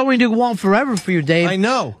 this is going to go on forever for you, Dave. I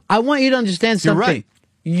know. I want you to understand something. You're right.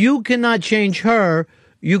 You cannot change her.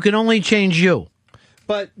 You can only change you.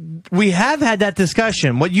 But we have had that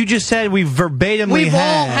discussion. What you just said, we verbatimly We've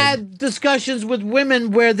all had discussions with women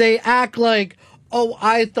where they act like, oh,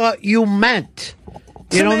 I thought you meant.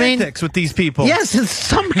 You know what I mean? Semantics with these people. Yes, it's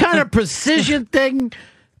some kind of precision thing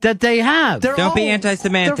that they have. Don't be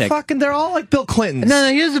anti-semantic. They're all like Bill Clintons.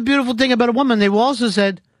 No, here's the beautiful thing about a woman. They also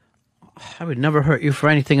said, I would never hurt you for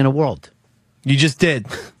anything in the world. You just did.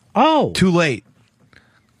 Oh. Too late.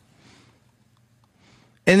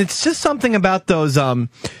 And it's just something about those, I'm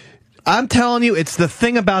telling you, it's the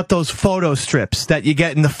thing about those photo strips that you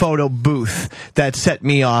get in the photo booth that set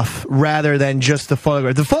me off rather than just the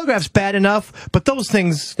photograph. The photograph's bad enough, but those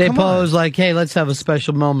things, they pose like, hey, let's have a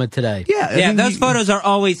special moment today. Yeah. I mean, those photos are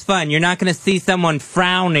always fun. You're not going to see someone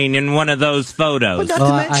frowning in one of those photos. But not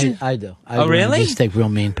to mention, I do. Oh, really? I just take real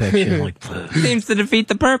mean pictures. Like, seems to defeat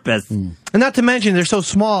the purpose. And not to mention, they're so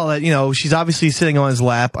small that, she's obviously sitting on his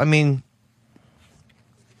lap. I mean...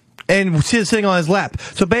 And sitting on his lap.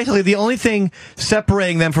 So basically, the only thing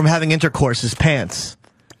separating them from having intercourse is pants.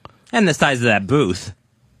 And the size of that booth.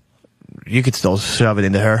 You could still shove it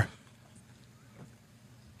into her.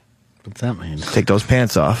 What's that mean? Take those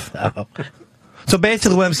pants off. Oh. So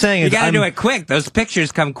basically, what I'm saying is... You gotta do it quick. Those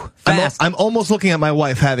pictures come fast. I'm almost looking at my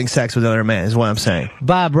wife having sex with another man, is what I'm saying.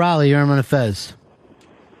 Bob Raleigh, you're on Fez.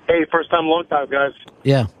 Hey, first time, long time, guys.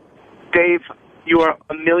 Yeah. Dave, you are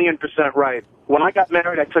 1,000,000% right. When I got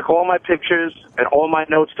married, I took all my pictures and all my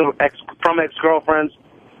notes from ex-girlfriends,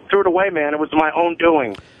 threw it away, man. It was my own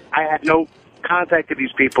doing. I had no contact with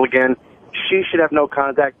these people again. She should have no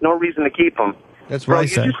contact, no reason to keep them. That's what I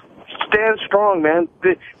said. stand strong, man.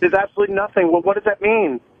 There's absolutely nothing. Well, what does that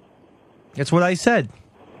mean? That's what I said.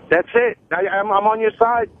 That's it. I'm on your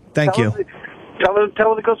side. Thank you. Tell her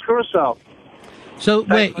to go screw herself. So,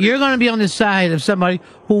 wait, you're going to be on the side of somebody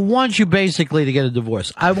who wants you basically to get a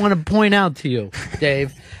divorce. I want to point out to you,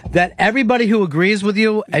 Dave, that everybody who agrees with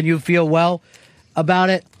you and you feel well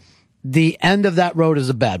about it, the end of that road is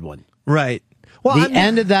a bad one. Right. Well, the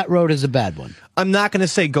end of that road is a bad one. I'm not going to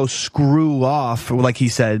say go screw off, like he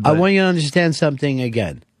said. I want you to understand something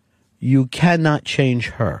again. You cannot change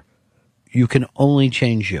her. You can only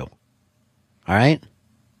change you. All right?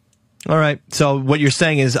 All right. So what you're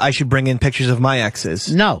saying is I should bring in pictures of my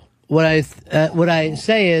exes. No. What I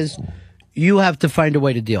say is you have to find a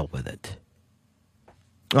way to deal with it.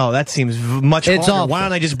 Oh, that seems much harder. Awful. Why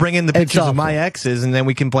don't I just bring in the pictures of my exes and then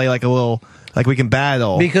we can play like a little, like we can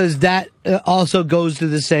battle? Because that also goes to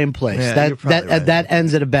the same place. Yeah, you're probably right. That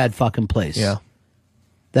ends at a bad fucking place. Yeah.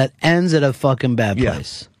 That ends at a fucking bad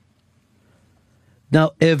place.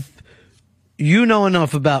 Now, if you know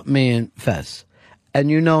enough about me and Fez, and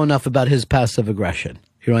you know enough about his passive aggression,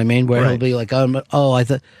 you know what I mean? Where he'll be like,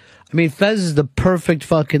 Fez is the perfect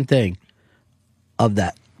fucking thing of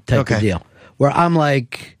that type of deal. Where I'm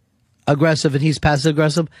like aggressive and he's passive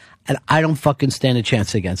aggressive, and I don't fucking stand a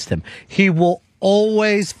chance against him. He will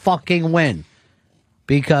always fucking win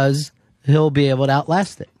because he'll be able to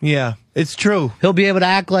outlast it. Yeah, it's true. He'll be able to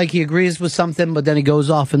act like he agrees with something, but then he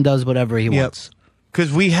goes off and does whatever he wants.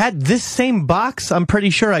 Because we had this same box, I'm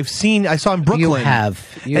pretty sure I saw in Brooklyn. You have.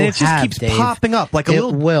 And it just keeps popping up like a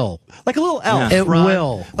little elf. It Ron.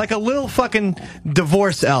 will. Like a little fucking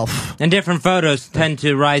divorce elf. And different photos tend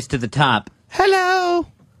to rise to the top. Hello.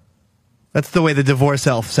 That's the way the divorce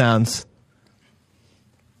elf sounds.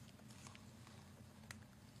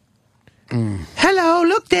 Hello,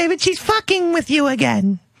 look, David, she's fucking with you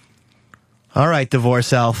again. All right,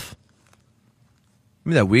 divorce elf.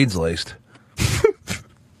 Maybe that weed's laced.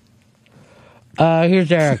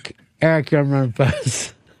 Here's Eric. Eric, you're on Run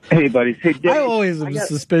Fast. Hey, buddies. Hey, Dave. I always am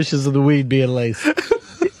suspicious of the weed being laced.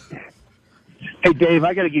 Hey, Dave,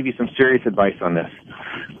 I got to give you some serious advice on this.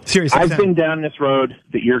 Serious. I've been down this road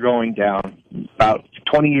that you're going down about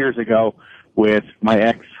 20 years ago with my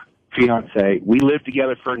ex-fiance. We lived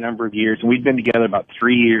together for a number of years, and we'd been together about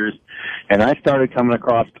 3 years, and I started coming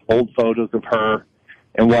across old photos of her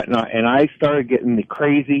and whatnot, and I started getting the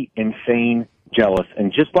crazy, insane jealous.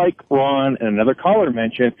 And just like Ron and another caller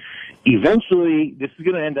mentioned, eventually this is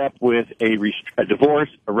going to end up with a divorce,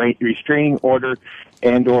 a restraining order,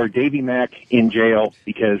 and or Davy Mack in jail,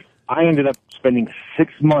 because I ended up spending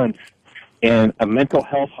 6 months in a mental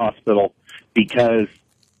health hospital because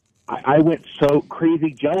I went so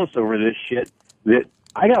crazy jealous over this shit that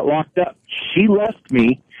I got locked up. She left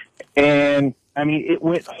me, and I mean, it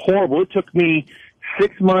went horrible. It took me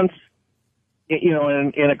 6 months,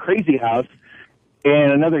 in a crazy house,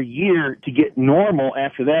 and another year to get normal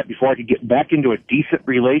after that before I could get back into a decent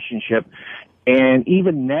relationship. And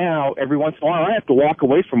even now, every once in a while, I have to walk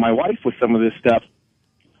away from my wife with some of this stuff.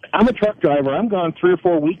 I'm a truck driver. I'm gone 3 or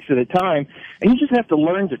 4 weeks at a time, and you just have to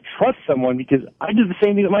learn to trust someone, because I did the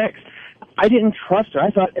same thing with my ex. I didn't trust her.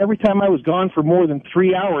 I thought every time I was gone for more than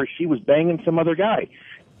 3 hours, she was banging some other guy.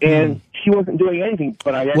 And she wasn't doing anything,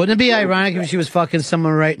 but I... Wouldn't it be ironic if she was fucking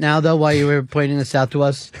someone right now, though, while you were pointing this out to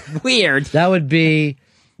us? Weird. That would be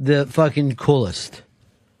the fucking coolest.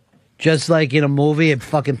 Just like in a movie, it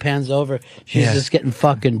fucking pans over. She's just getting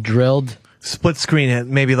fucking drilled. Split screen it,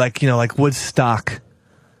 maybe like Woodstock.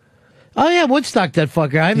 Oh, yeah, Woodstock, that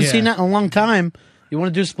fucker. I haven't seen that in a long time. You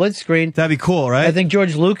want to do split screen? That'd be cool, right? I think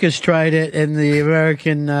George Lucas tried it in the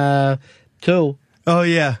American 2. Oh,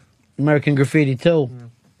 yeah. American Graffiti 2.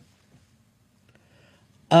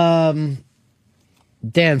 Dan,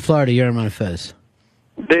 Florida, you're on Fez.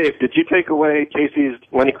 Dave, did you take away Casey's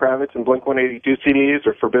Lenny Kravitz and Blink-182 CDs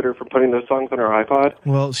or forbid her from putting those songs on her iPod?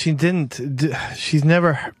 Well, she didn't. She's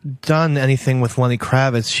never done anything with Lenny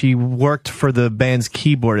Kravitz. She worked for the band's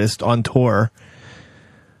keyboardist on tour.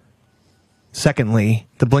 Secondly,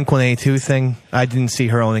 the Blink-182 thing, I didn't see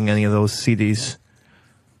her owning any of those CDs.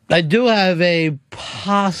 I do have a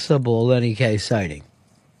possible Lenny K sighting.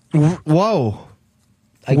 Whoa.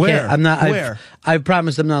 Where? Where? I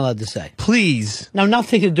promise I'm not allowed to say. Please. No,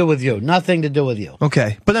 nothing to do with you. Nothing to do with you.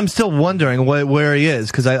 Okay. But I'm still wondering where he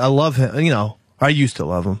is, because I love him. I used to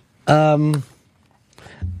love him. And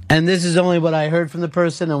this is only what I heard from the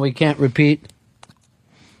person, and we can't repeat.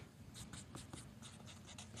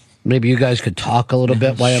 Maybe you guys could talk a little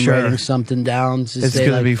bit while I'm writing something down. It's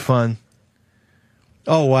going to be fun.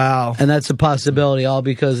 Oh, wow. And that's a possibility, all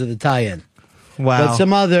because of the tie-in. Wow. But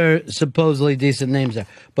some other supposedly decent names there.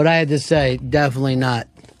 But I had to say, definitely not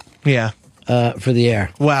Yeah. For the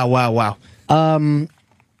air. Wow. And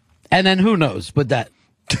then who knows with that?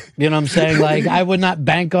 You know what I'm saying? Like, I would not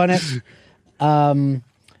bank on it.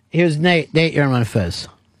 Here's Nate. Nate, you're on Fez.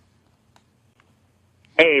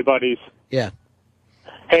 Hey, buddies. Yeah.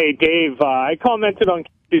 Hey, Dave, I commented on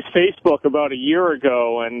Katie's Facebook about a year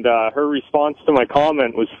ago, and her response to my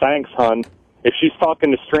comment was, thanks, hon. If she's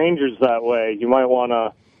talking to strangers that way, you might want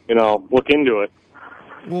to, look into it.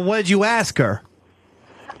 Well, what did you ask her?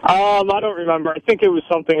 I don't remember. I think it was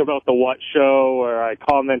something about the What Show, or I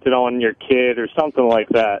commented on your kid, or something like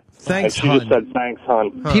that. Thanks, and she just said, thanks,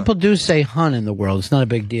 hon. People do say hun in the world. It's not a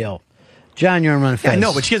big deal. John, you're on Fez. Yeah,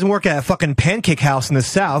 no, but she doesn't work at a fucking pancake house in the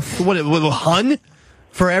South. What, a little hun?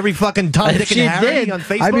 For every fucking Tom, Dick, and Harry on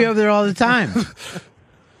Facebook? I'd be over there all the time.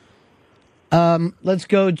 Let's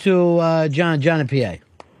go to John. John in PA.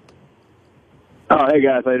 Oh, hey,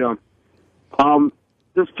 guys. How you doing?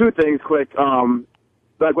 Just two things quick.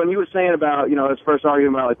 Like when you were saying about, his first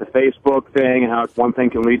argument about, like, the Facebook thing and how one thing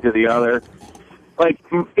can lead to the other, like,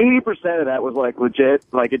 80% of that was, like, legit.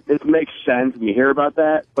 Like, it makes sense and you hear about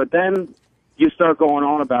that. But then you start going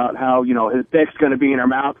on about how, his dick's going to be in her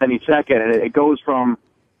mouth any second, and it goes from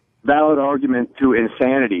valid argument to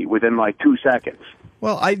insanity within, like, 2 seconds.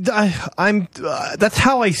 Well, I'm that's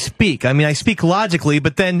how I speak. I mean, I speak logically,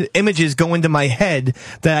 but then images go into my head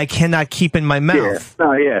that I cannot keep in my mouth.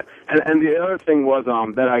 Yeah. Yeah. And the other thing was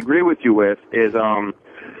that I agree with you with is, they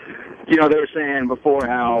were saying before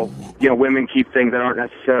how, women keep things that aren't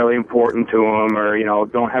necessarily important to them or,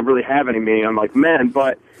 don't really have any meaning, unlike men.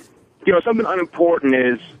 But, something unimportant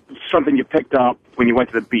is something you picked up when you went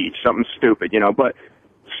to the beach, something stupid, But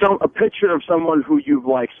a picture of someone who you've,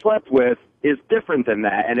 like, slept with is different than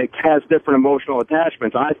that, and it has different emotional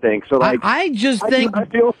attachments, I think. So, like, I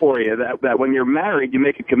feel for you that when you're married, you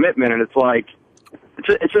make a commitment, and it's like,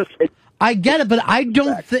 I get it, but I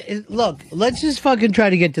don't think. Look, let's just fucking try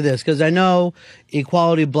to get to this because I know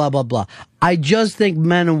equality, blah blah blah. I just think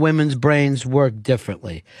men and women's brains work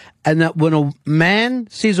differently, and that when a man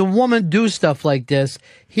sees a woman do stuff like this,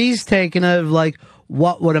 he's taking it like,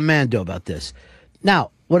 what would a man do about this? Now,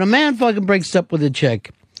 when a man fucking breaks up with a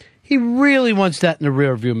chick, he really wants that in the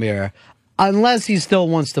rearview mirror, unless he still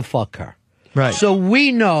wants to fuck her. Right. So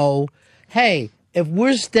we know, hey, if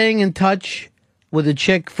we're staying in touch with a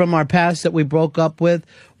chick from our past that we broke up with,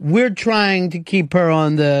 we're trying to keep her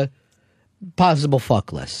on the possible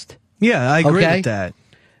fuck list. Yeah, I agree with that.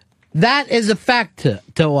 That is a fact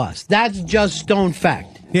to us. That's just stone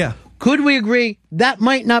fact. Yeah. Could we agree that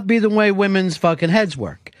might not be the way women's fucking heads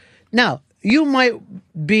work? Now, you might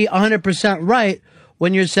be 100% right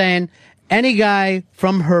when you're saying any guy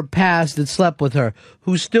from her past that slept with her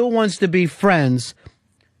who still wants to be friends,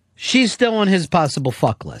 she's still on his possible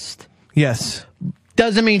fuck list. Yes.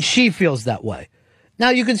 Doesn't mean she feels that way. Now,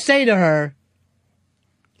 you could say to her,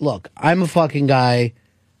 look, I'm a fucking guy.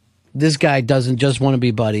 This guy doesn't just want to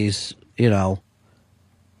be buddies,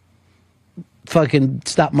 Fucking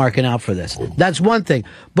stop marking out for this. That's one thing.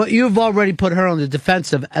 But you've already put her on the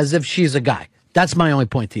defensive as if she's a guy. That's my only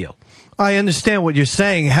point to you. I understand what you're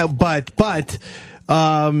saying, but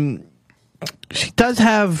she does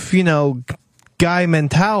have, guy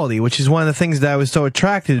mentality, which is one of the things that I was so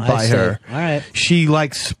attracted by her. All right. She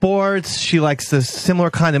likes sports. She likes the similar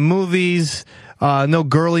kind of movies. No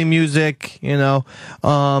girly music, and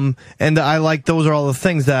I like those are all the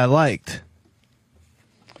things that I liked.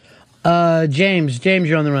 James,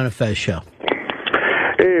 you're on the Run of Fez show.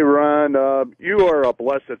 Hey, Ron, you are a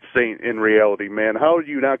blessed saint in reality, man. How do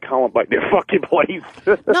you not call him by their fucking place?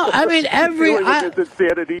 No, I mean,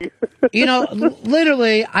 insanity.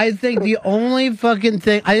 Literally, I think the only fucking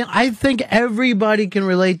thing, I think everybody can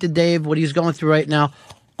relate to Dave, what he's going through right now,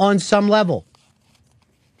 on some level.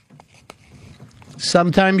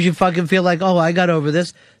 Sometimes you fucking feel like, oh, I got over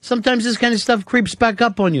this. Sometimes this kind of stuff creeps back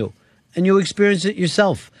up on you, and you experience it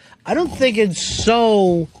yourself. I don't think it's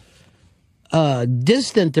so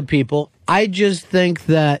distant to people. I just think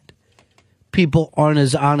that people aren't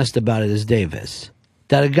as honest about it as Dave is.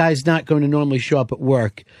 That a guy's not going to normally show up at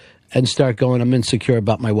work and start going, I'm insecure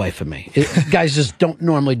about my wife and me. Guys just don't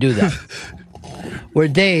normally do that. Where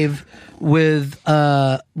Dave, with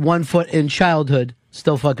 1 foot in childhood,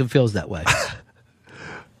 still fucking feels that way.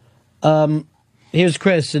 Here's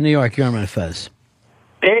Chris in New York. You're on Run of Fez.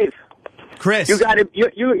 Dave. Chris. You got it.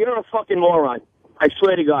 You're a fucking moron. I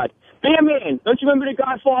swear to God. Be a man. Don't you remember The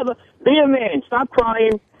Godfather? Be a man. Stop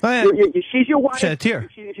crying. Oh, yeah. She's your wife. Shed a tear.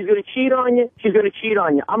 She's going to cheat on you. She's going to cheat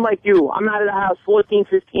on you. I'm like you. I'm out of the house 14,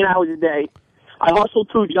 15 hours a day. I hustle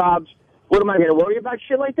 2 jobs. What am I going to worry about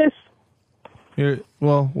shit like this?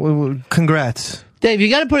 Well, congrats. Dave, you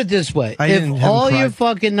got to put it this way. If all your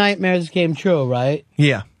fucking nightmares came true, right?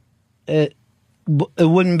 Yeah. It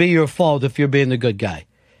wouldn't be your fault if you're being the good guy.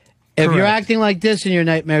 If you're Correct. acting like this and your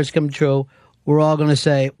nightmares come true, we're all going to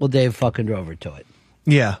say, well, Dave fucking drove her to it.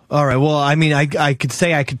 Yeah. All right. Well, I mean, I could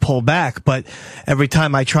say I could pull back, but every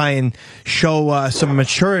time I try and show some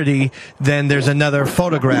maturity, then there's another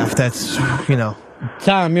photograph that's, you know.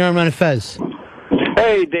 Tom, you're on Run Fez.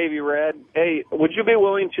 Hey, Davey Red. Hey, would you be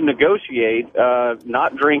willing to negotiate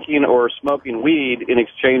not drinking or smoking weed in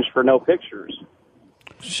exchange for no pictures?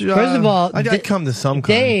 First of all, I'd come to some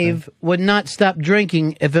kind Dave would not stop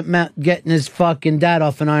drinking if it meant getting his fucking dad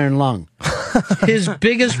off an iron lung. His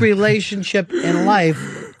biggest relationship in life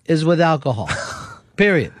is with alcohol.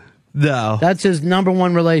 Period. No. That's his number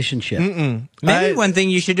one relationship. Maybe one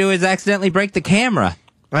thing you should do is accidentally break the camera.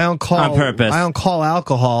 I don't call on purpose. I don't call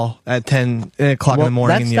alcohol at 10 o'clock in the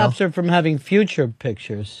morning. That and yell. stops her from having future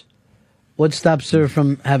pictures. What stops her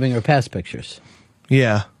from having her past pictures?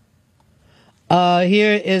 Yeah.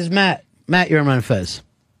 Here is Matt. Matt, you're on Run Fez.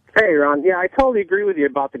 Hey, Ron. Yeah, I totally agree with you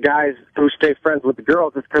about the guys who stay friends with the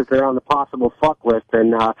girls just because they're on the possible fuck list.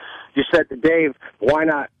 And you said to Dave, why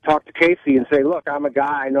not talk to Casey and say, look, I'm a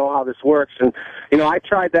guy. I know how this works. And, you know, I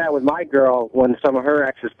tried that with my girl when some of her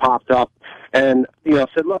exes popped up and, you know,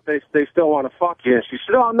 said, look, they still want to fuck you. And she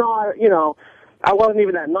said, oh, no, I wasn't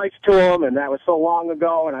even that nice to them, and that was so long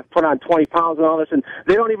ago, and I put on 20 pounds and all this, and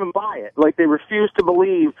they don't even buy it. Like, they refuse to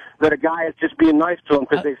believe that a guy is just being nice to them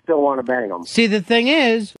because they still want to bang them. See, the thing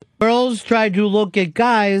is, girls try to look at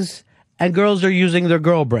guys, and girls are using their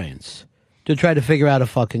girl brains to try to figure out a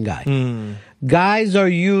fucking guy. Guys are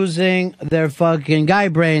using their fucking guy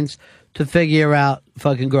brains to figure out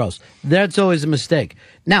fucking girls. That's always a mistake.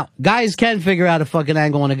 Now, guys can figure out a fucking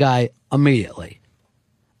angle on a guy immediately.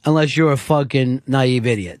 Unless you're a fucking naive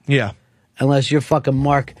idiot. Yeah. Unless you're fucking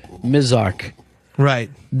Mark Mizark. Right.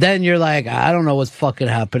 Then you're like, I don't know what's fucking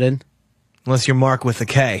happening. Unless you're Mark with a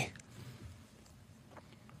K.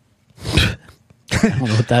 I don't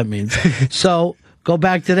know what that means. So, go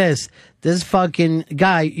back to this. This fucking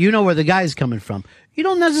guy, you know where the guy's coming from. You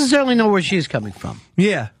don't necessarily know where she's coming from.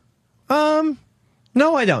 Yeah. No,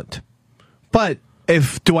 I don't. But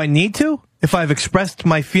do I need to? If I've expressed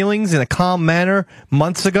my feelings in a calm manner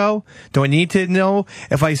months ago, do I need to know?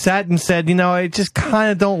 If I sat and said, you know, I just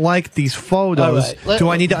kind of don't like these photos, do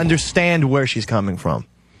I need to understand where she's coming from?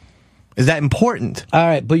 Is that important? All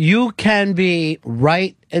right, but you can be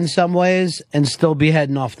right in some ways and still be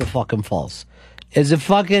heading off the fucking falls. Is it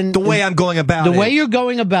fucking... The way I'm going about it. The way you're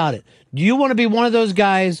going about it. Do you want to be one of those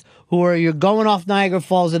guys who are, you're going off Niagara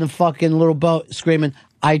Falls in a fucking little boat screaming,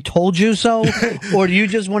 I told you so? Or do you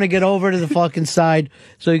just want to get over to the fucking side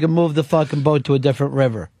so you can move the fucking boat to a different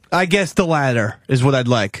river? I guess the latter is what I'd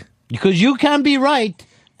like. Because you can be right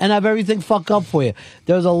and have everything fuck up for you.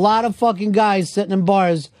 There's a lot of fucking guys sitting in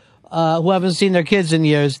bars who haven't seen their kids in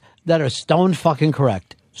years that are stone fucking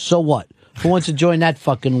correct. So what? Who wants to join that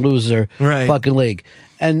fucking loser fucking league?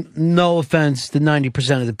 And no offense to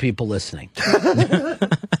 90% of the people listening.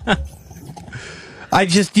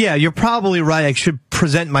 You're probably right. I should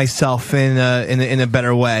present myself in a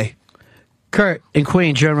better way. Kurt in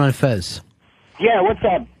Queens, you're on Fez. Yeah, what's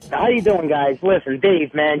up? How you doing, guys? Listen,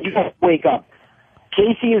 Dave, man, you gotta wake up.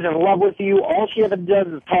 Casey is in love with you. All she ever does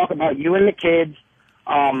is talk about you and the kids.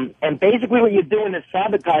 And basically what you're doing is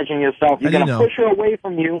sabotaging yourself. You're going to push her away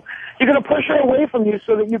from you. You're going to push her away from you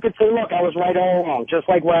so that you could say, look, I was right all along, just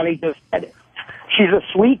like Ronnie just said. She's a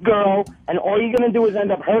sweet girl, and all you're going to do is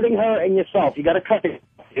end up hurting her and yourself. You got to cut it,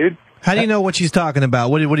 dude. How do you know what she's talking about?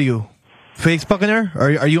 What are you, Facebooking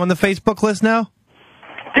her? Are you on the Facebook list now?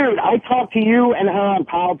 Dude, I talk to you and her on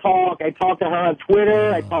Pal Talk. I talk to her on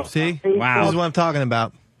Twitter. I talk See? to her on Facebook. Wow. This is what I'm talking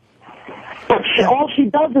about. But all she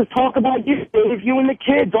does is talk about you, Dave, you and the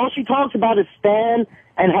kids. All she talks about is Stan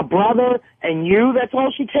and her brother and you. That's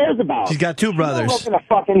all she cares about. She's got two brothers. She's not looking to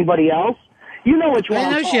fuck anybody else. You know what you want.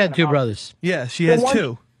 I know she had two brothers. Yeah, she has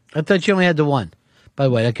two. I thought she only had the one. By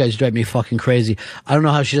the way, that guy's driving me fucking crazy. I don't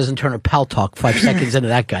know how she doesn't turn her Pal Talk 5 seconds into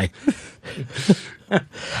that guy.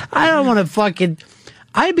 I don't want to fucking...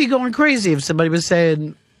 I'd be going crazy if somebody was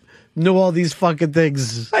saying... Knew all these fucking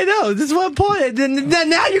things. I know. This is one point. Then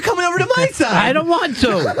now you're coming over to my side. I don't want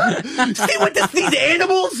to. See what these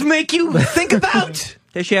animals make you think about?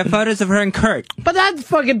 Does she have photos of her and Kurt? But that's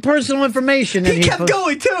fucking personal information. He kept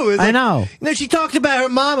going, too. I know. You know, she talked about her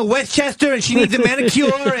mom in Westchester, and she needs a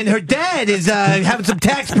manicure, and her dad is having some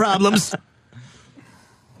tax problems.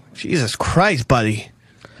 Jesus Christ, buddy.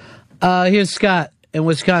 Here's Scott in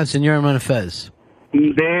Wisconsin. You're on Fez.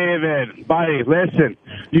 David, buddy, listen.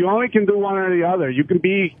 You only can do one or the other. You can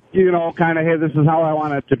be, kind of, hey, this is how I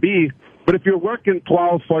want it to be. But if you're working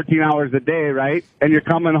 12, 14 hours a day, right, and you're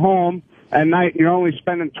coming home at night, you're only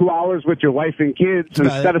spending 2 hours with your wife and kids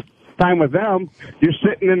instead of time with them, you're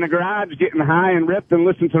sitting in the garage getting high and ripped and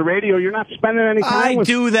listening to the radio. You're not spending any time I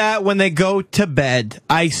do that when they go to bed.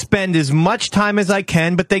 I spend as much time as I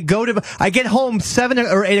can, but they go to... I get home 7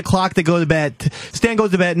 or 8 o'clock, they go to bed. Stan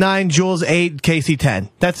goes to bed at 9, Jules 8, Casey 10.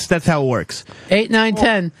 That's how it works. 8, 9,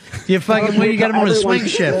 10. You fucking when you get them on a swing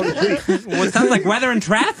shift. Well, it sounds like weather and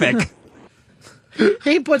traffic.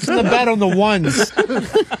 He puts the bed on the ones.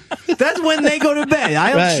 That's when they go to bed.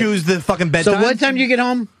 I don't choose the fucking bedtime. So what time do you get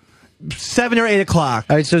home? 7 or 8 o'clock.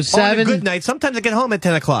 All right, so 7. On a good night. Sometimes I get home at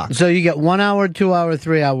 10 o'clock. So you get 1 hour, 2 hour,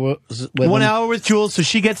 3 hours. With 1 hour with Jules, so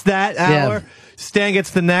she gets that hour. Yeah. Stan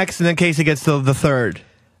gets the next, and then Casey gets the third.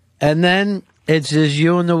 And then it's just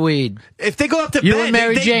you and the weed. If they go up to you bed, and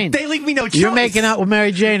Mary Jane. They leave me no choice. You're making out with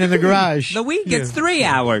Mary Jane in the garage. The weed gets 3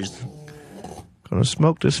 hours. Gonna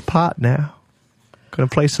smoke this pot now. Gonna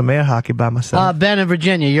play some air hockey by myself. Ben in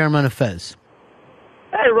Virginia, you're on a Fez.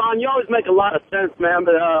 Hey, Ron, you always make a lot of sense, man,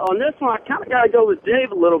 but on this one, I kind of got to go with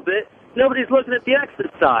Dave a little bit. Nobody's looking at the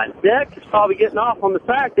ex's side. The ex is probably getting off on the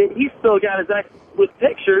fact that he's still got his ex with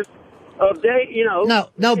pictures of Dave, you know.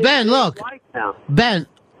 No, Ben, look. Ben,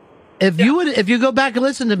 if you go back and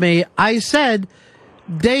listen to me, I said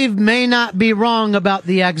Dave may not be wrong about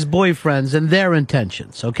the ex-boyfriends and their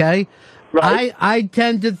intentions, okay? Right. I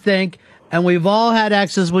tend to think, and we've all had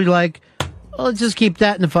exes we like, well, let's just keep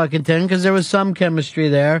that in the fucking tin because there was some chemistry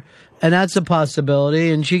there, and that's a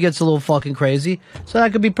possibility, and she gets a little fucking crazy, so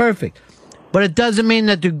that could be perfect. But it doesn't mean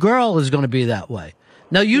that the girl is going to be that way.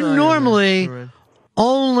 Now, you normally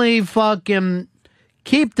only fucking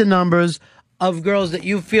keep the numbers of girls that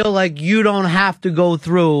you feel like you don't have to go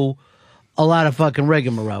through a lot of fucking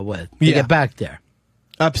rigmarole with to get back there.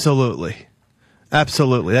 Absolutely.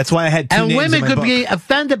 Absolutely. That's why I had two and names women in my could book. be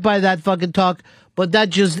offended by that fucking talk, but that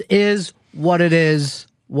just is what it is,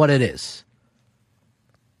 what it is.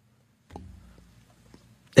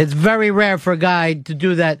 It's very rare for a guy to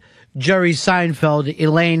do that Jerry Seinfeld,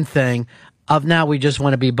 Elaine thing of now we just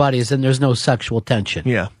want to be buddies and there's no sexual tension.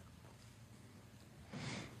 Yeah.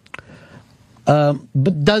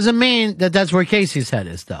 But doesn't mean that that's where Casey's head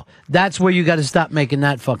is, though. That's where you got to stop making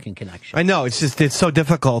that fucking connection. I know. It's just, it's so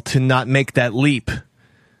difficult to not make that leap.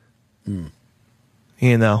 You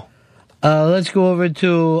know. Let's go over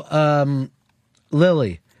to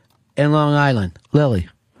Lily in Long Island. Lily.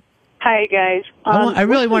 Hi, guys. I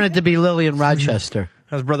really wanted to be Lily in Rochester.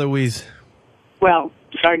 How's Brother Weeze? Well,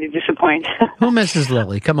 sorry to disappoint. Who misses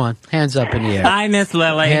Lily? Come on, hands up in the air. I miss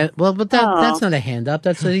Lily. Well, but that's not a hand up.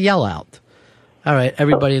 That's a yell out. All right,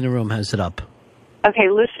 everybody in the room has it up. Okay,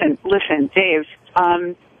 listen, Dave.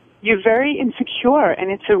 You're very insecure, and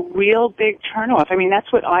it's a real big turnoff. I mean,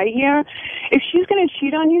 that's what I hear. If she's going to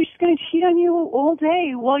cheat on you, she's going to cheat on you all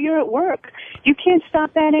day while you're at work. You can't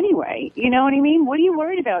stop that anyway. You know what I mean? What are you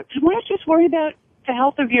worried about? Why not just worry about the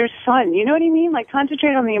health of your son? You know what I mean? Like,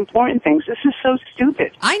 concentrate on the important things. This is so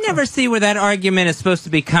stupid. I never see where that argument is supposed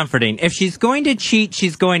to be comforting. If she's going to cheat,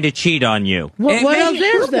 she's going to cheat on you. What else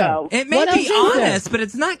is there? It may be honest, but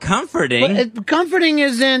it's not comforting. Comforting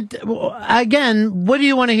isn't, again, what do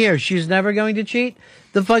you want to hear? She's never going to cheat?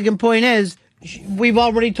 The fucking point is, we've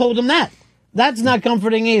already told him that. That's not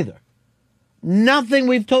comforting either. Nothing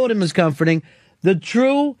we've told him is comforting. The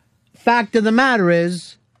true fact of the matter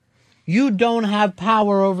is, you don't have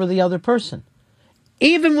power over the other person.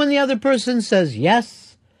 Even when the other person says,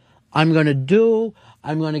 yes, I'm going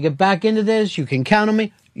to get back into this, you can count on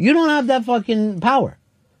me. You don't have that fucking power.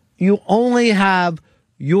 You only have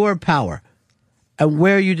your power and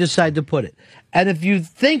where you decide to put it. And if you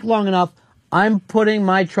think long enough, I'm putting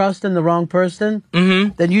my trust in the wrong person,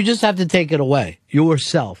 then you just have to take it away,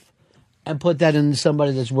 yourself, and put that in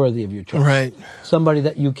somebody that's worthy of your trust. Right. Somebody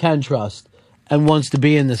that you can trust and wants to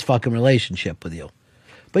be in this fucking relationship with you.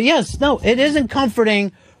 But yes, no, it isn't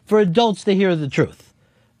comforting for adults to hear the truth.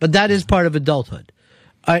 But that is part of adulthood.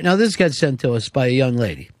 All right, now this got sent to us by a young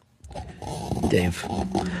lady. Dave.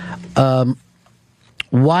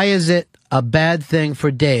 Why is it a bad thing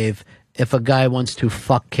for Dave if a guy wants to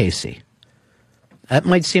fuck Casey? That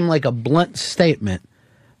might seem like a blunt statement,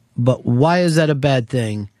 but why is that a bad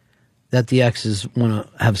thing that the exes want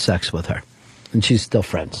to have sex with her? And she's still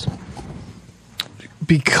friends.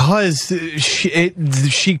 Because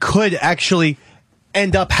she could actually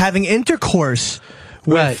end up having intercourse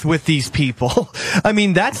with these people. I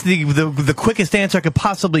mean, that's the quickest answer I could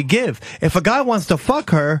possibly give. If a guy wants to fuck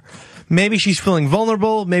her, maybe she's feeling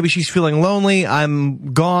vulnerable, maybe she's feeling lonely,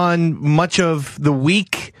 I'm gone much of the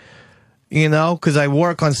week, you know, because I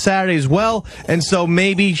work on Saturday as well, and so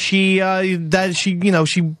maybe she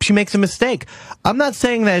makes a mistake. I'm not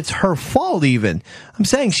saying that it's her fault even. I'm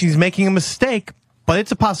saying she's making a mistake, but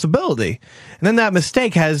it's a possibility. And then that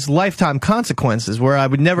mistake has lifetime consequences where I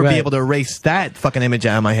would never be able to erase that fucking image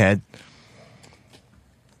out of my head.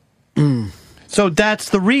 So that's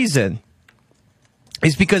the reason.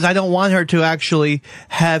 Is because I don't want her to actually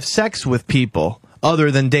have sex with people other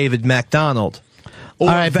than David MacDonald.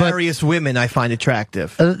 Or various women I find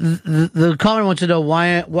attractive. The caller wants to know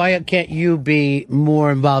why can't you be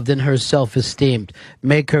more involved in her self-esteem?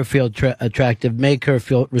 Make her feel attractive. Make her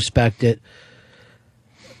feel respected.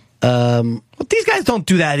 Well, these guys don't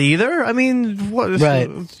do that either. I mean,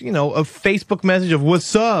 you know, a Facebook message of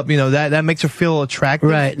 "What's up?" You know, that makes her feel attractive.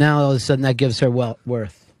 Right now, all of a sudden, that gives her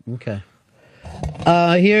worth. Okay.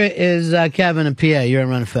 Here is Kevin in PA. You're in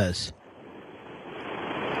Run Fez.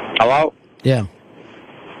 Hello? Yeah.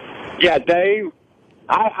 Yeah, Dave,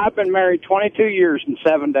 I've been married 22 years and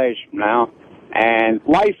 7 days from now, and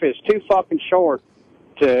life is too fucking short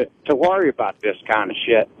to worry about this kind of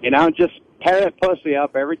shit. You know, just tear that pussy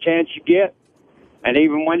up every chance you get, and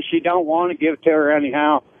even when she don't want to, give it to her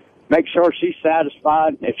anyhow. Make sure she's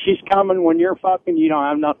satisfied. If she's coming when you're fucking, you don't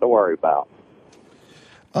have nothing to worry about.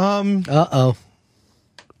 Uh-oh.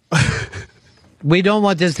 We don't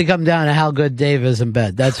want this to come down to how good Dave is in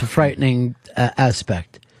bed. That's a frightening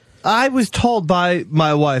aspect. I was told by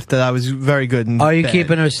my wife that I was very good in Are you bed.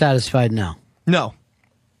 keeping her satisfied now? No.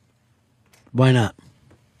 Why not?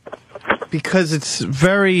 Because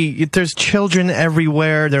there's children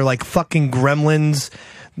everywhere. They're like fucking gremlins,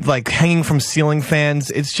 like hanging from ceiling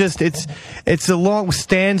fans. It's just, it's a long,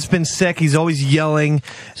 Stan's been sick. He's always yelling.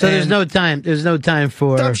 So there's no time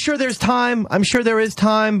for... I'm sure there's time. I'm sure there is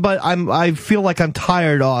time, but I feel like I'm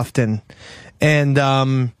tired often.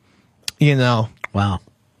 And, you know. Wow.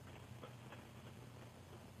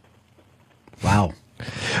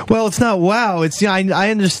 Well, it's not wow. It's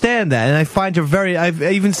I understand that, and I find her very. I've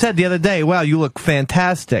even said the other day, "Wow, you look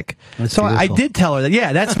fantastic." That's so I beautiful. did tell her that.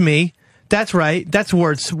 Yeah, that's me. That's right. That's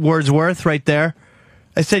Wordsworth right there.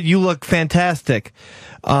 I said you look fantastic,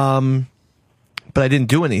 but I didn't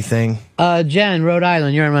do anything. Jen, Rhode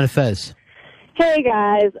Island. You're in Run Fez. Hey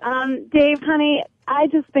guys, Dave, honey, I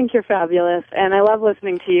just think you're fabulous, and I love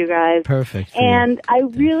listening to you guys. Perfect. And I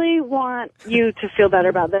really want you to feel better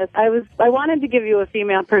about this. I wanted to give you a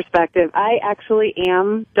female perspective. I actually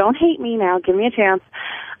am. Don't hate me now. Give me a chance.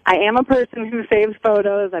 I am a person who saves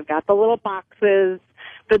photos. I've got the little boxes,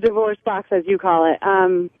 the divorce box, as you call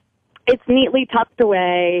it. It's neatly tucked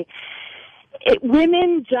away.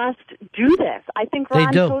 Women just do this. I think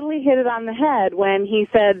Ron totally hit it on the head when he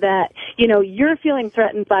said that, you know, you're feeling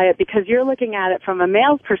threatened by it because you're looking at it from a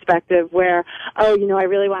male's perspective where, oh, you know, I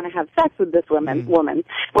really want to have sex with this woman.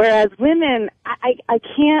 Whereas women, I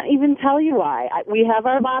can't even tell you why. We have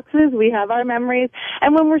our boxes, we have our memories,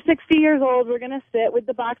 and when we're 60 years old, we're going to sit with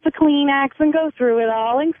the box of Kleenex and go through it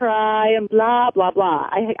all and cry and blah, blah, blah.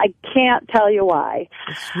 I can't tell you why.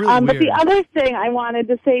 It's really but weird. the other thing I wanted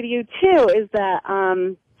to say to you, too, is that,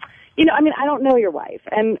 you know, I mean, I don't know your wife,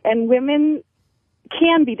 and women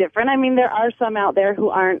can be different. I mean, there are some out there who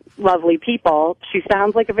aren't lovely people. She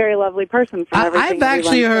sounds like a very lovely person from everything. I've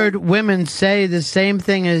actually heard women say the same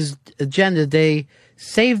thing as Jen, that they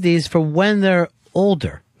save these for when they're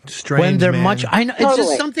older. Strange, when they're man. much... I know, it's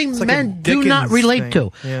just something It's like men a do not Dickens relate thing.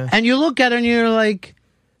 to. Yeah. And you look at it and you're like,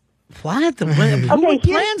 what? Who would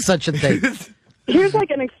plan such a thing? Here's like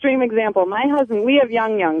an extreme example. My husband, we have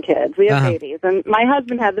young kids. We have babies. And my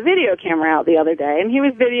husband had the video camera out the other day, and he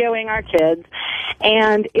was videoing our kids.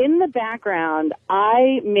 And in the background,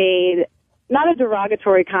 I made, not a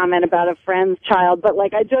derogatory comment about a friend's child, but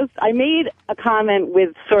like I made a comment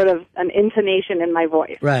with sort of an intonation in my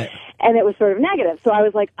voice. Right. And it was sort of negative. So I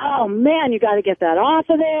was like, oh man, you got to get that off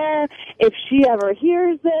of there. If she ever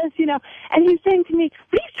hears this, you know. And he's saying to me,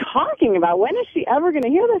 what are you talking about? When is she ever going to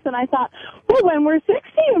hear this? And I thought, well, when we're 60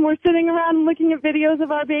 and we're sitting around and looking at videos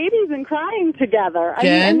of our babies and crying together. I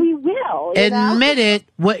mean, Jen, and we will. You know? Admit it.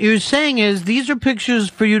 What you're saying is these are pictures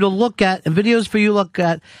for you to look at and videos for you to look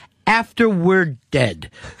at after we're dead.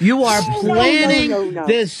 You are planning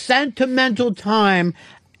this sentimental time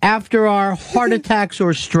after our heart attacks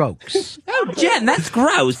or strokes. Oh, Jen, that's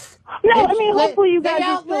gross. No, I mean, hopefully you guys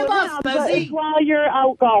are still around, but it's while you're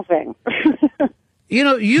out golfing. You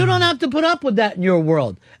know, you don't have to put up with that in your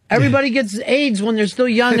world. Everybody gets AIDS when they're still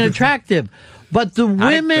young and attractive. But the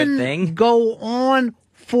women go on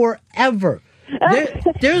forever.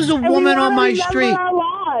 There's a woman on my street.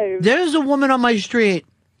 There's a woman on my street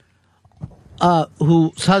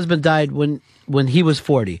whose husband died when he was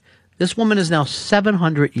 40. This woman is now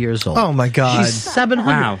 700 years old. Oh, my God. She's 700.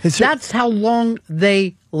 Wow. That's how long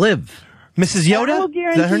they live. Mrs. I Yoda? will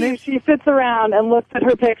guarantee you she sits around and looks at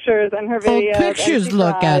her pictures and her videos. Pictures and she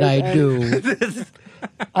look at, cries I and- do.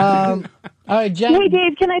 All right, Jen. Hey,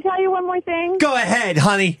 Dave, can I tell you one more thing? Go ahead,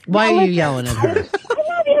 honey. Why No, are you listen, yelling at her? I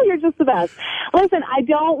love you. You're just the best. Listen, I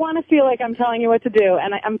don't want to feel like I'm telling you what to do,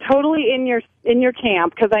 and I'm totally in your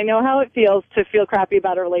camp because I know how it feels to feel crappy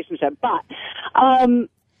about a relationship. But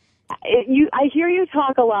I hear you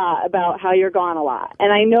talk a lot about how you're gone a lot,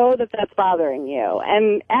 and I know that that's bothering you,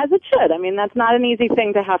 and as it should. I mean, that's not an easy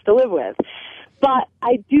thing to have to live with. But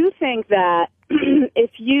I do think that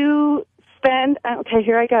if you spend, okay,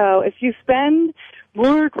 here I go. If you spend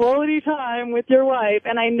more quality time with your wife,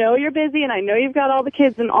 and I know you're busy, and I know you've got all the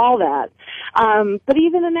kids and all that, but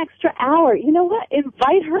even an extra hour, you know what?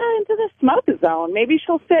 Invite her into the smoke zone. Maybe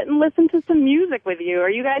she'll sit and listen to some music with you, or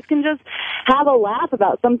you guys can just have a laugh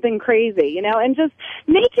about something crazy, you know, and just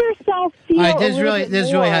make yourself feel. All right,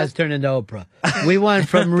 this really has turned into Oprah. We went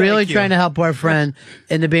from really trying to help our friend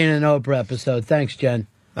into being an Oprah episode. Thanks, Jen.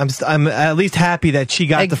 I'm at least happy that she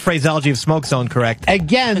got the phraseology of smoke zone correct.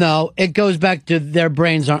 Again, though, it goes back to their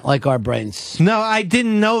brains aren't like our brains. No, I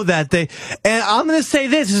didn't know that. And I'm going to say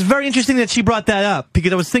this. It's very interesting that she brought that up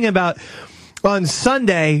because I was thinking about on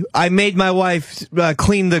Sunday, I made my wife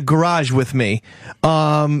clean the garage with me.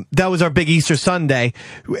 That was our big Easter Sunday,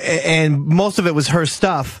 and most of it was her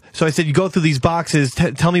stuff. So I said, you go through these boxes,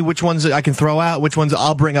 tell me which ones I can throw out, which ones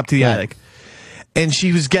I'll bring up to the attic. And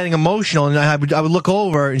she was getting emotional, and I would look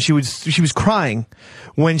over, and she was crying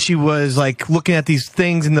when she was like looking at these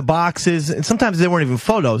things in the boxes. And sometimes they weren't even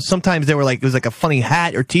photos. Sometimes they were like, it was like a funny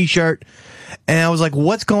hat or T-shirt. And I was like,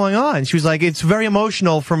 what's going on? She was like, it's very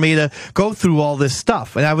emotional for me to go through all this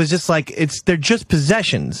stuff. And I was just like, they're just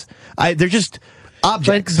possessions. They're just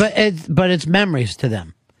objects. But it's memories to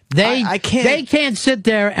them. They can't sit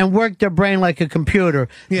there and work their brain like a computer.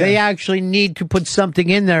 Yeah. They actually need to put something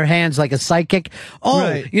in their hands like a psychic. Oh,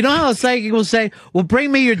 right. You know how a psychic will say, well,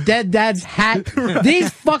 bring me your dead dad's hat? Right. These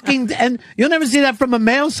fucking, and you'll never see that from a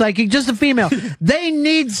male psychic, just a female. They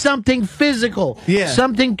need something physical. Yeah.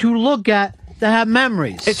 Something to look at to have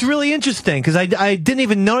memories. It's really interesting because I didn't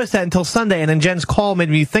even notice that until Sunday, and then Jen's call made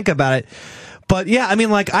me think about it. But yeah, I mean,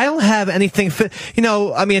 like, I don't have anything, you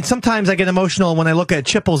know, I mean, sometimes I get emotional when I look at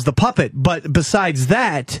Chipples the puppet, but besides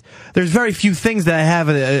that, there's very few things that I have,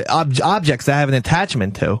 objects that I have an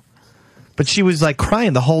attachment to. But she was like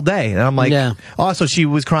crying the whole day, and I'm like, also she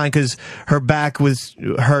was crying because her back was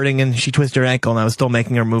hurting and she twisted her ankle, and I was still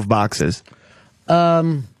making her move boxes.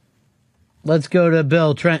 Let's go to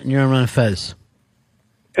Bill Trenton. You're on Fez.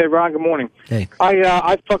 Hey, Ron, good morning. Hey.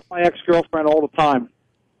 I fuck my ex-girlfriend all the time.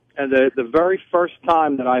 And the very first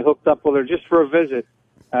time that I hooked up with her just for a visit,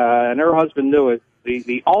 and her husband knew it,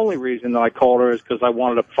 the only reason that I called her is because I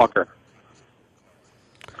wanted to fuck her.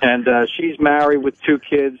 And she's married with 2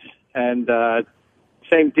 kids, and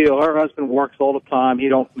same deal. Her husband works all the time. He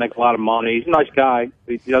don't make a lot of money. He's a nice guy.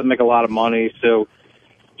 He doesn't make a lot of money, so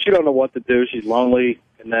she don't know what to do. She's lonely.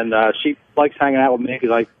 And then she likes hanging out with me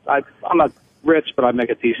because I'm not rich, but I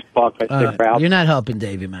make a decent buck. I take her out. You're not helping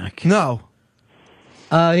Davey Mac. No.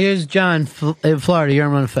 Here's John in Florida.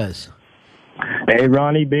 You're on Fez. Hey,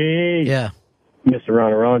 Ronnie B. Yeah. Mr.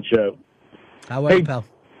 Ron Show. How are you, pal?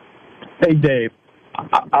 Hey, Dave.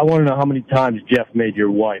 I want to know how many times Jeff made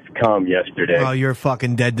your wife come yesterday. Oh, you're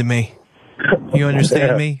fucking dead to me. You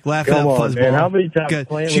understand me? Laughing at fuzzball. Man. How many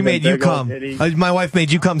times? She made you come. My wife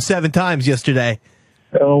made you come 7 times yesterday.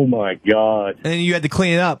 Oh, my God. And you had to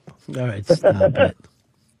clean it up. All right, stop it.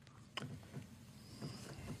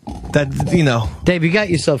 That, you know. Dave, you got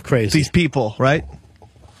yourself crazy. These people, right?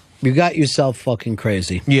 You got yourself fucking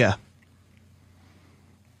crazy. Yeah.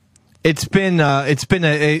 It's been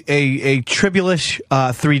a tribulous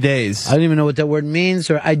 3 days. I don't even know what that word means,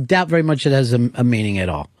 or I doubt very much it has a meaning at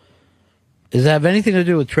all. Does it have anything to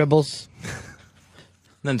do with tribbles?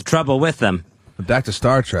 Then the trouble with them. Back to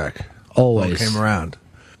Star Trek. Always came around.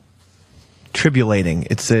 Tribulating.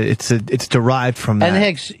 It's derived from that. And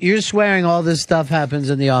Hicks, you're swearing all this stuff happens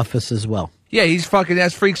in the office as well. Yeah, he's fucking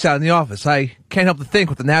ass freaks out in the office. I can't help to think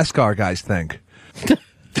what the NASCAR guys think.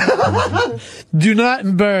 Do not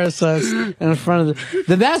embarrass us in front of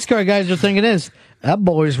the NASCAR guys are thinking this. That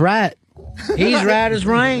boy's right. He's right as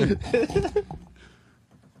rain.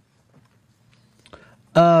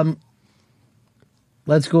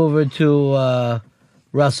 Let's go over to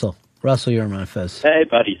Russell. Russell, you're on Fez. Hey,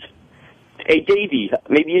 buddies. Hey, Davey,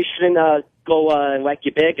 maybe you shouldn't go and whack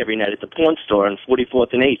your bag every night at the porn store on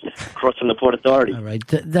 44th and 8th, across from the Port Authority. All right,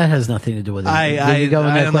 that has nothing to do with it. I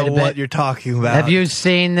don't know what you're talking about. Have you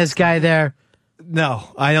seen this guy there? No,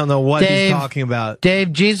 I don't know what he's talking about.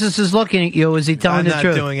 Dave, Jesus is looking at you. Is he telling I'm the not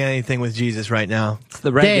truth? doing anything with Jesus right now. It's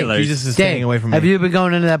the regulars. Jesus is staying away from me. Have you been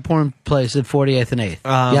going into that porn place at 48th and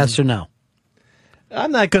 8th? Yes or no?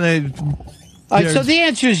 I'm not going to... All right, so the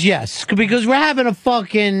answer is yes, because we're having a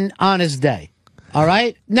fucking honest day. All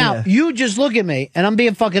right? Now, you just look at me, and I'm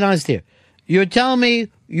being fucking honest here. You're telling me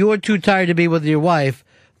you're too tired to be with your wife,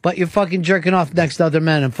 but you're fucking jerking off next to other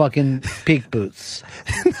men in fucking peak boots.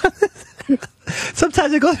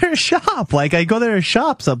 Sometimes I go there to shop. Like, I go there to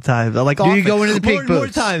shop sometimes. Like, Do you go into the peak more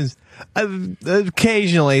boots? times.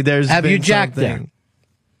 Occasionally, there's Have been you jacked something.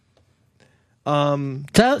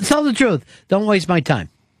 Tell the truth. Don't waste my time.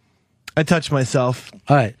 I touched myself.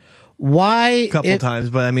 All right. Why? A couple times,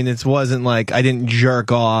 but I mean, it wasn't like I didn't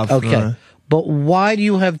jerk off. Okay. But why do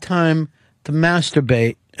you have time to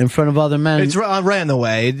masturbate in front of other men? It's right in the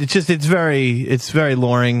way. It's very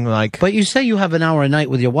luring. Like, But you say you have an hour a night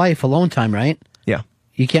with your wife, alone time, right? Yeah.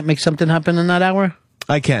 You can't make something happen in that hour?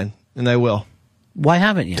 I can, and I will. Why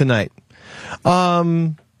haven't you? Tonight.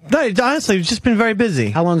 No, honestly, it's just been very busy.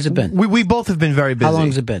 How long's it been? We both have been very busy. How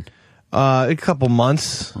long's it been? A couple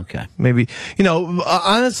months. Okay. Maybe.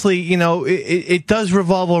 Honestly, it does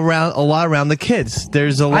revolve a lot around the kids.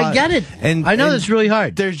 There's a lot. I get it. And I know that's really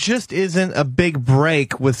hard. There just isn't a big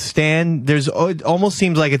break with Stan. It almost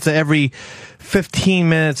seems like it's every 15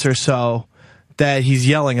 minutes or so that he's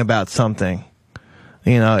yelling about something.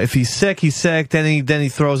 If he's sick, he's sick. Then he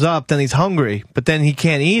throws up. Then he's hungry, but then he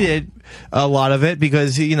can't eat it. A lot of it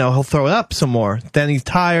because he'll throw it up some more. Then he's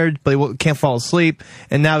tired, but he can't fall asleep.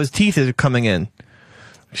 And now his teeth are coming in.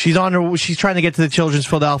 She's trying to get to the Children's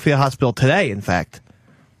Philadelphia Hospital today. In fact,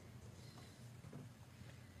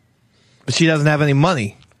 but she doesn't have any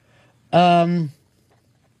money. Here's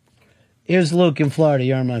Luke in Florida.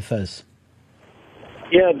 You're on my fez.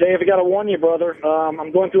 Yeah, Dave, I got to warn you, brother.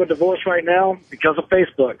 I'm going through a divorce right now because of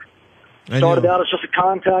Facebook. Started out as just a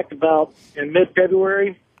contact about in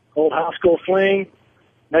mid-February, old high school fling.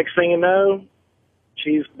 Next thing you know,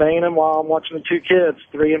 she's banging him while I'm watching the two kids,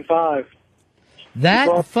 3 and 5.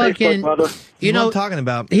 That fucking, What I'm talking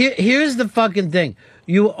about. Here's the fucking thing.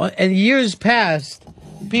 In years past,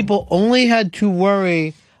 people only had to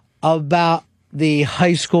worry about the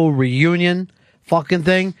high school reunion fucking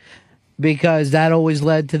thing, because that always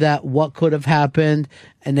led to that what could have happened,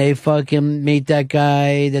 and they fucking meet that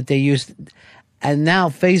guy that they used to, and now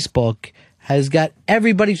Facebook has got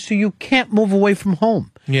everybody so you can't move away from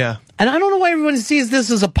home. Yeah. And I don't know why everyone sees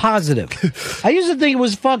this as a positive. I used to think it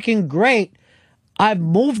was fucking great. I've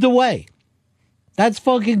moved away. That's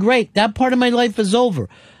fucking great. That part of my life is over.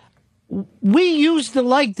 We used to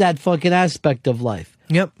like that fucking aspect of life.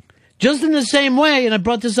 Yep. Just in the same way, and I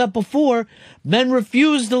brought this up before, men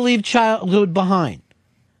refuse to leave childhood behind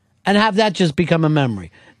and have that just become a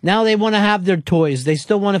memory. Now they want to have their toys. They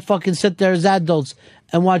still want to fucking sit there as adults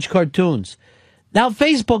and watch cartoons. Now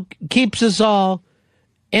Facebook keeps us all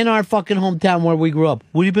in our fucking hometown where we grew up.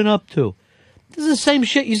 What have you been up to? This is the same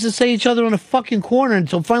shit you used to say to each other on a fucking corner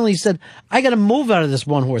until finally you said, I got to move out of this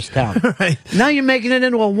one-horse town. Right. Now you're making it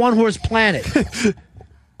into a one-horse planet.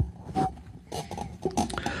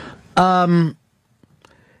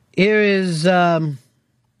 Here's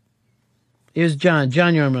John.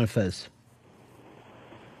 John, you're on my fez.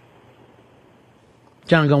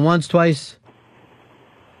 John, going once, twice.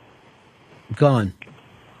 Gone.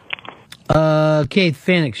 Keith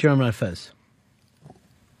Phoenix, you're on my fez.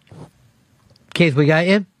 Keith, we got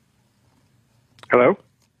you? Hello?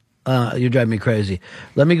 You're driving me crazy.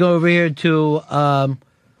 Let me go over here to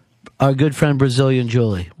our good friend Brazilian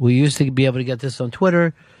Julie. We used to be able to get this on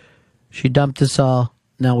Twitter. She dumped us all.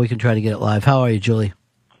 Now we can try to get it live. How are you, Julie?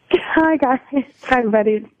 Hi, guys. Hi,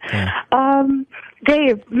 buddy. Yeah.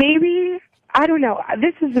 Dave, maybe, I don't know.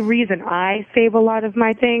 This is the reason I save a lot of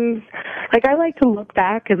my things. Like, I like to look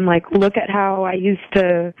back and, look at how I used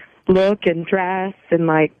to look and dress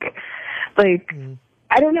and,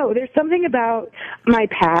 I don't know. There's something about my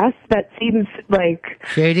past that seems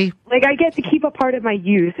shady. I get to keep a part of my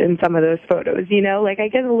youth in some of those photos, I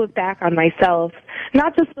get to look back on myself,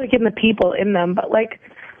 not just in the people in them, but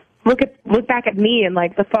look back at me and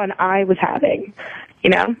the fun I was having,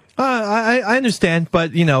 I understand,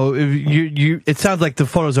 but you it sounds like the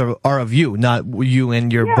photos are of you, not you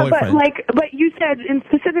and your boyfriend. But you said, and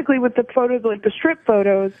specifically with the photos, the strip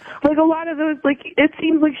photos, a lot of those, it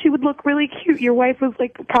seems like she would look really cute. Your wife was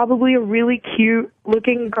probably a really cute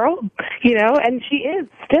looking girl, and she is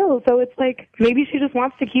still. So it's maybe she just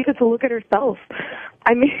wants to keep it to look at herself.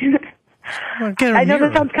 I mean, I know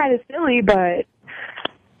that sounds kind of silly, but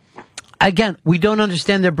again, we don't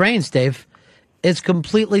understand their brains, Dave. It's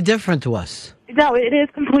completely different to us. No, it is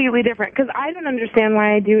completely different because I don't understand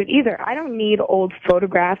why I do it either. I don't need old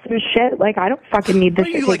photographs and shit. Like, I don't fucking need this. Are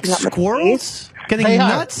you like squirrels? Getting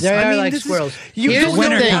nuts? They I are mean, like this is- squirrels. You Here's don't the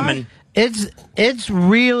know thing. coming. It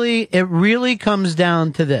really comes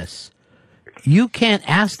down to this. You can't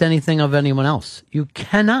ask anything of anyone else. You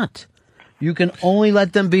cannot. You can only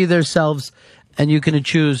let them be themselves, and you can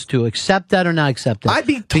choose to accept that or not accept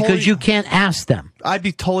it. Because you can't ask them. I'd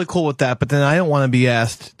be totally cool with that, but then I don't want to be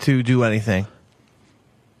asked to do anything.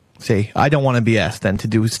 See, I don't want to be asked then to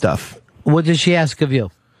do stuff. What does she ask of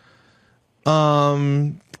you?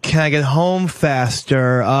 Can I get home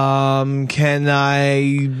faster? Can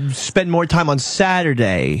I spend more time on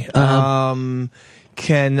Saturday? Can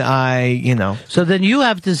I, you know? So then you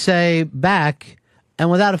have to say back, and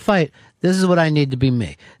without a fight, this is what I need to be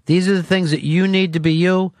me. These are the things that you need to be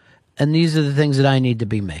you, and these are the things that I need to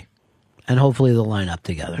be me. And hopefully they'll line up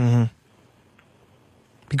together.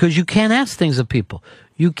 Because you can't ask things of people.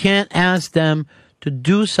 You can't ask them to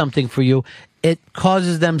do something for you. It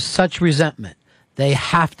causes them such resentment. They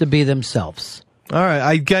have to be themselves. All right,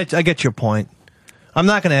 I get your point. I'm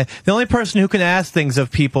not gonna. The only person who can ask things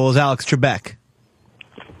of people is Alex Trebek.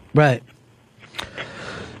 Right.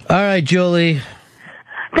 All right, Julie.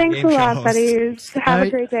 Thanks Game a show lot, host. buddies. Have All a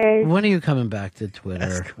right, great day. When are you coming back to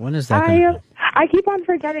Twitter? When is that going to happen? I keep on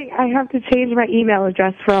forgetting I have to change my email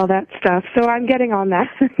address for all that stuff, so I'm getting on that.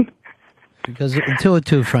 Because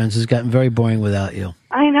 202 Friends has gotten very boring without you.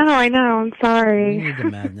 I know. I'm sorry. You need the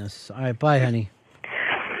madness. All right, bye, honey.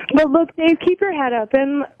 But look, Dave, keep your head up.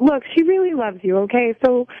 And look, she really loves you, okay?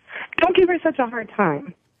 So don't give her such a hard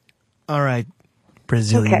time. All right,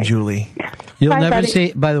 Brazilian Okay. Julie. You'll Bye, never buddy.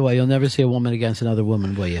 see, by the way, you'll never see a woman against another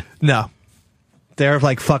woman, will you? No, they're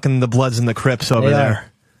like fucking the Bloods and the Crips over They there. are.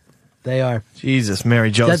 They are. Jesus,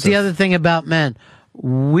 Mary Joseph. That's the other thing about men.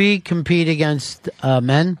 We compete against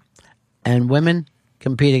men, and women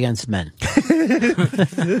compete against men.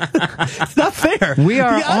 It's not fair. We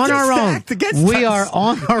are The odds on our own. stacked against We us. are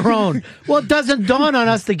on our own. Well, it doesn't dawn on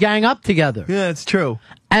us to gang up together. Yeah, it's true.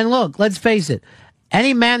 And look, let's face it.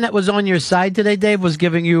 Any man that was on your side today, Dave, was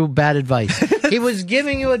giving you bad advice. He was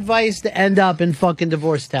giving you advice to end up in fucking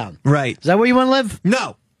divorce town. Right. Is that where you want to live?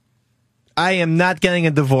 No. I am not getting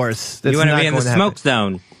a divorce. That's You want to not be in the going smoke happen.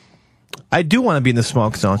 zone. I do want to be in the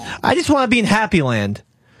smoke zone. I just want to be in Happy Land.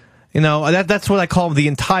 You know, that's what I call the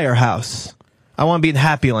entire house. I want to be in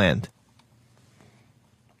Happy Land.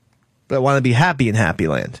 But I want to be happy in Happy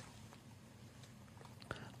Land.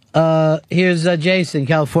 Here's Jason,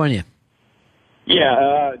 California.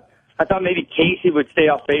 Yeah, I thought maybe Casey would stay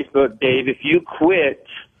off Facebook, Dave, if you quit,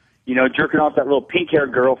 jerking off that little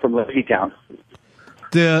pink-haired girl from Lady Town.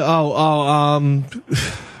 I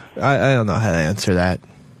don't know how to answer that.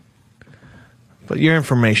 But your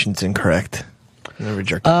information's incorrect. Never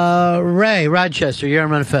jerk. Ray, Rochester,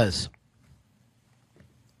 you're on Fez.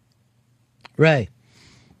 Ray.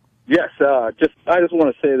 Yes, I just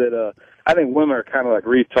want to say that I think women are kind of like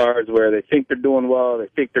retards where they think they're doing well, they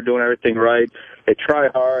think they're doing everything right, they try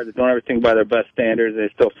hard, they're doing everything by their best standards, and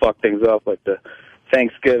they still fuck things up like the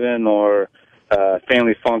Thanksgiving or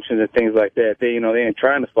family functions and things like that. They ain't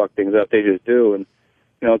trying to fuck things up, they just do. And,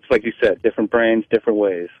 it's like you said, different brains, different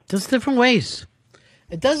ways. Just different ways.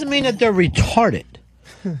 It doesn't mean that they're retarded.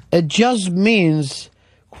 It just means,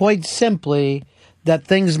 quite simply, that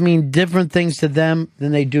things mean different things to them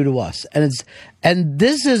than they do to us. And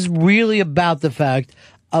this is really about the fact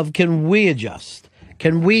of, can we adjust?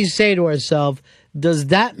 Can we say to ourselves, does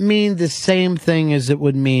that mean the same thing as it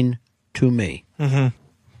would mean to me? Mm-hmm.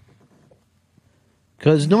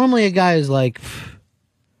 Because normally a guy is like,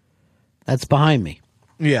 that's behind me.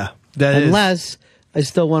 Yeah, that is. Unless I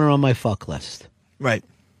still want her on my fuck list. Right.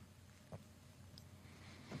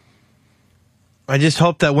 I just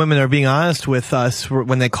hope that women are being honest with us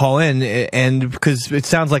when they call in, and because it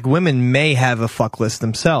sounds like women may have a fuck list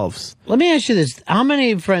themselves. Let me ask you this. How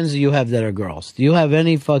many friends do you have that are girls? Do you have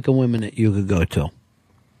any fucking women that you could go to?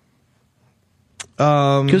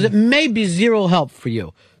 Because it may be zero help for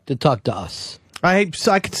you to talk to us. I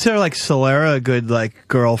consider like Solera a good like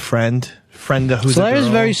girlfriend. Friend who's a Solera's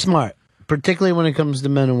girl. very smart, particularly when it comes to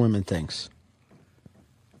men and women things.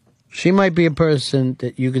 She might be a person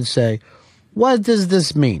that you can say, what does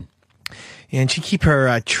this mean? Yeah, and she keep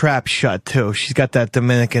her trap shut too. She's got that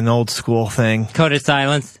Dominican old school thing. Code of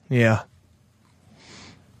silence. Yeah.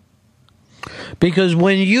 Because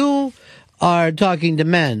when you are talking to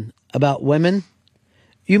men about women,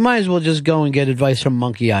 you might as well just go and get advice from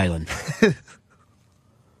Monkey Island.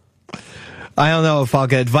 I don't know if I'll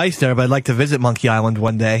get advice there, but I'd like to visit Monkey Island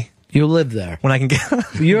one day. You live there. When I can get...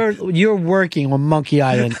 You're working on Monkey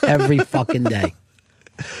Island every fucking day.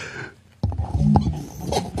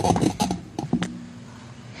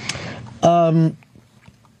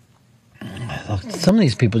 Some of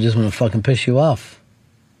these people just want to fucking piss you off.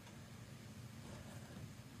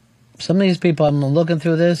 Some of these people, I'm looking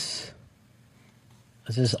through this.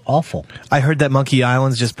 This is awful. I heard that Monkey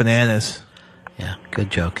Island's just bananas. Yeah, good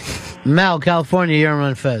joke. Mal, California, you're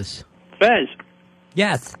on Fez. Fez.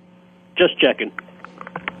 Yes. Just checking.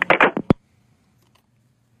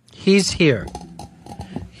 He's here.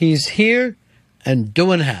 He's here and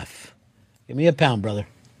doing half. Give me a pound, brother.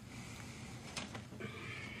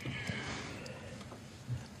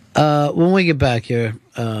 When we get back here,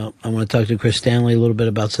 I want to talk to Chris Stanley a little bit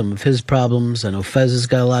about some of his problems. I know Fez has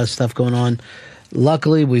got a lot of stuff going on.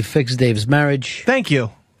 Luckily, we fixed Dave's marriage. Thank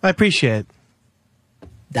you. I appreciate it.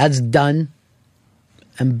 That's done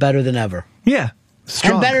and better than ever. Yeah.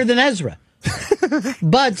 Strong. And better than Ezra.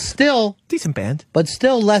 But still... Decent band. But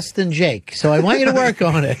still less than Jake. So I want you to work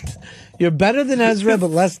on it. You're better than Ezra, but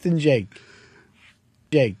less than Jake.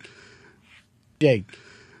 Jake.